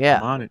 Yeah.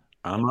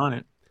 I'm on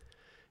it.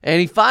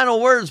 Any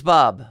final words,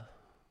 Bob?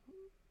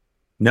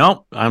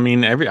 No, I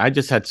mean, I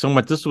just had so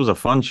much. This was a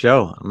fun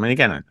show. I mean,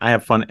 again, I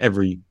have fun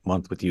every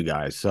month with you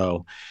guys.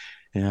 So,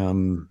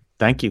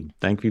 thank you.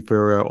 Thank you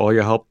for all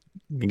your help.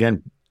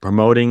 Again,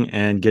 promoting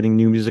and getting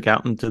new music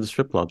out into the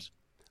strip clubs.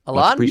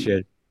 Alon? Appreciate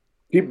it.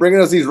 Keep bringing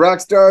us these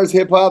rock stars,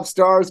 hip hop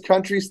stars,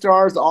 country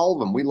stars, all of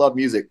them. We love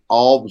music.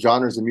 All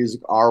genres of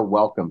music are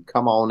welcome.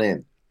 Come on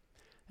in.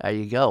 There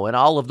you go. And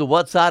all of the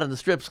What's Hot in the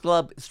Strip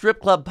Club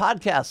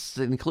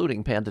podcasts,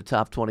 including Panda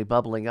Top 20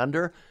 Bubbling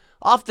Under,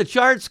 Off the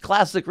Charts,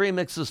 Classic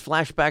Remixes,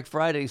 Flashback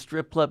Friday,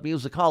 Strip Club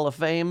Music Hall of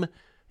Fame,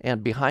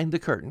 and Behind the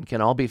Curtain can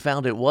all be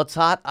found at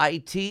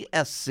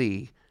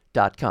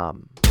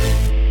what'shotitsc.com.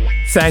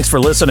 Thanks for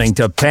listening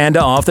to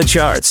Panda Off the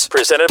Charts,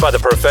 presented by the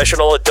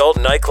Professional Adult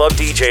Nightclub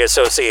DJ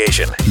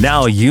Association.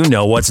 Now you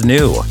know what's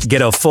new.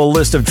 Get a full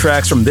list of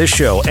tracks from this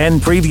show and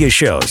previous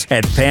shows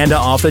at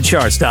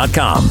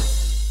pandaoffthecharts.com.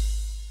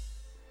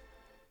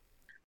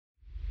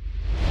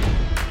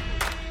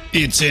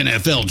 It's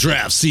NFL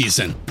draft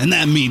season, and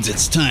that means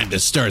it's time to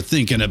start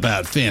thinking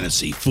about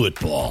fantasy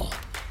football.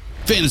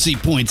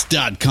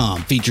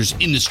 FantasyPoints.com features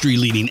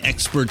industry-leading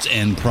experts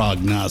and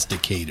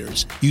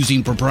prognosticators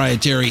using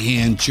proprietary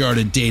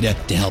hand-charted data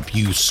to help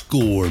you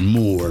score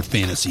more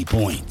fantasy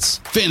points.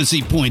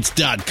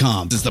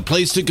 FantasyPoints.com is the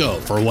place to go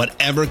for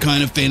whatever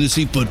kind of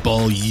fantasy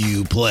football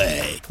you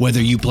play.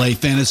 Whether you play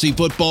fantasy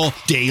football,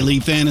 daily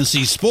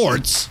fantasy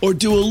sports, or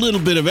do a little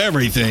bit of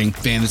everything,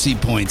 Fantasy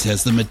Points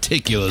has the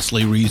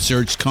meticulously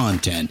researched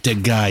content to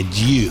guide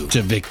you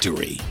to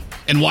victory.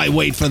 And why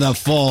wait for the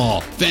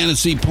fall?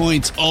 Fantasy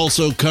Points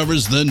also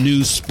covers the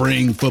new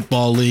spring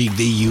football league,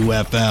 the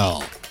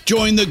UFL.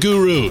 Join the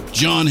guru,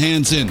 John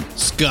Hansen,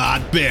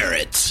 Scott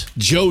Barrett,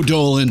 Joe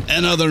Dolan,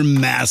 and other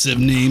massive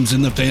names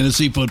in the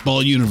fantasy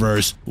football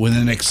universe with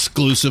an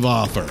exclusive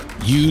offer.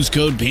 Use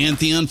code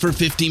Pantheon for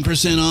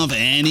 15% off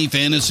any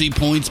Fantasy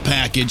Points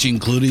package,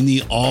 including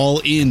the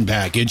all-in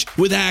package,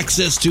 with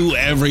access to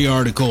every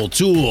article,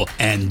 tool,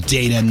 and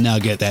data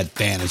nugget that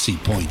Fantasy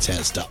Points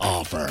has to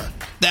offer.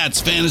 That's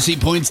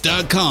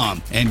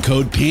FantasyPoints.com and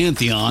code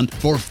Pantheon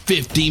for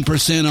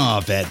 15%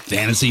 off at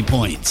Fantasy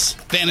Points.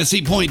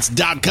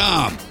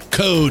 FantasyPoints.com,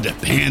 code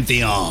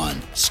Pantheon.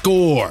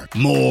 Score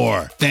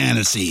more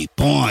fantasy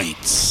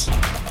points.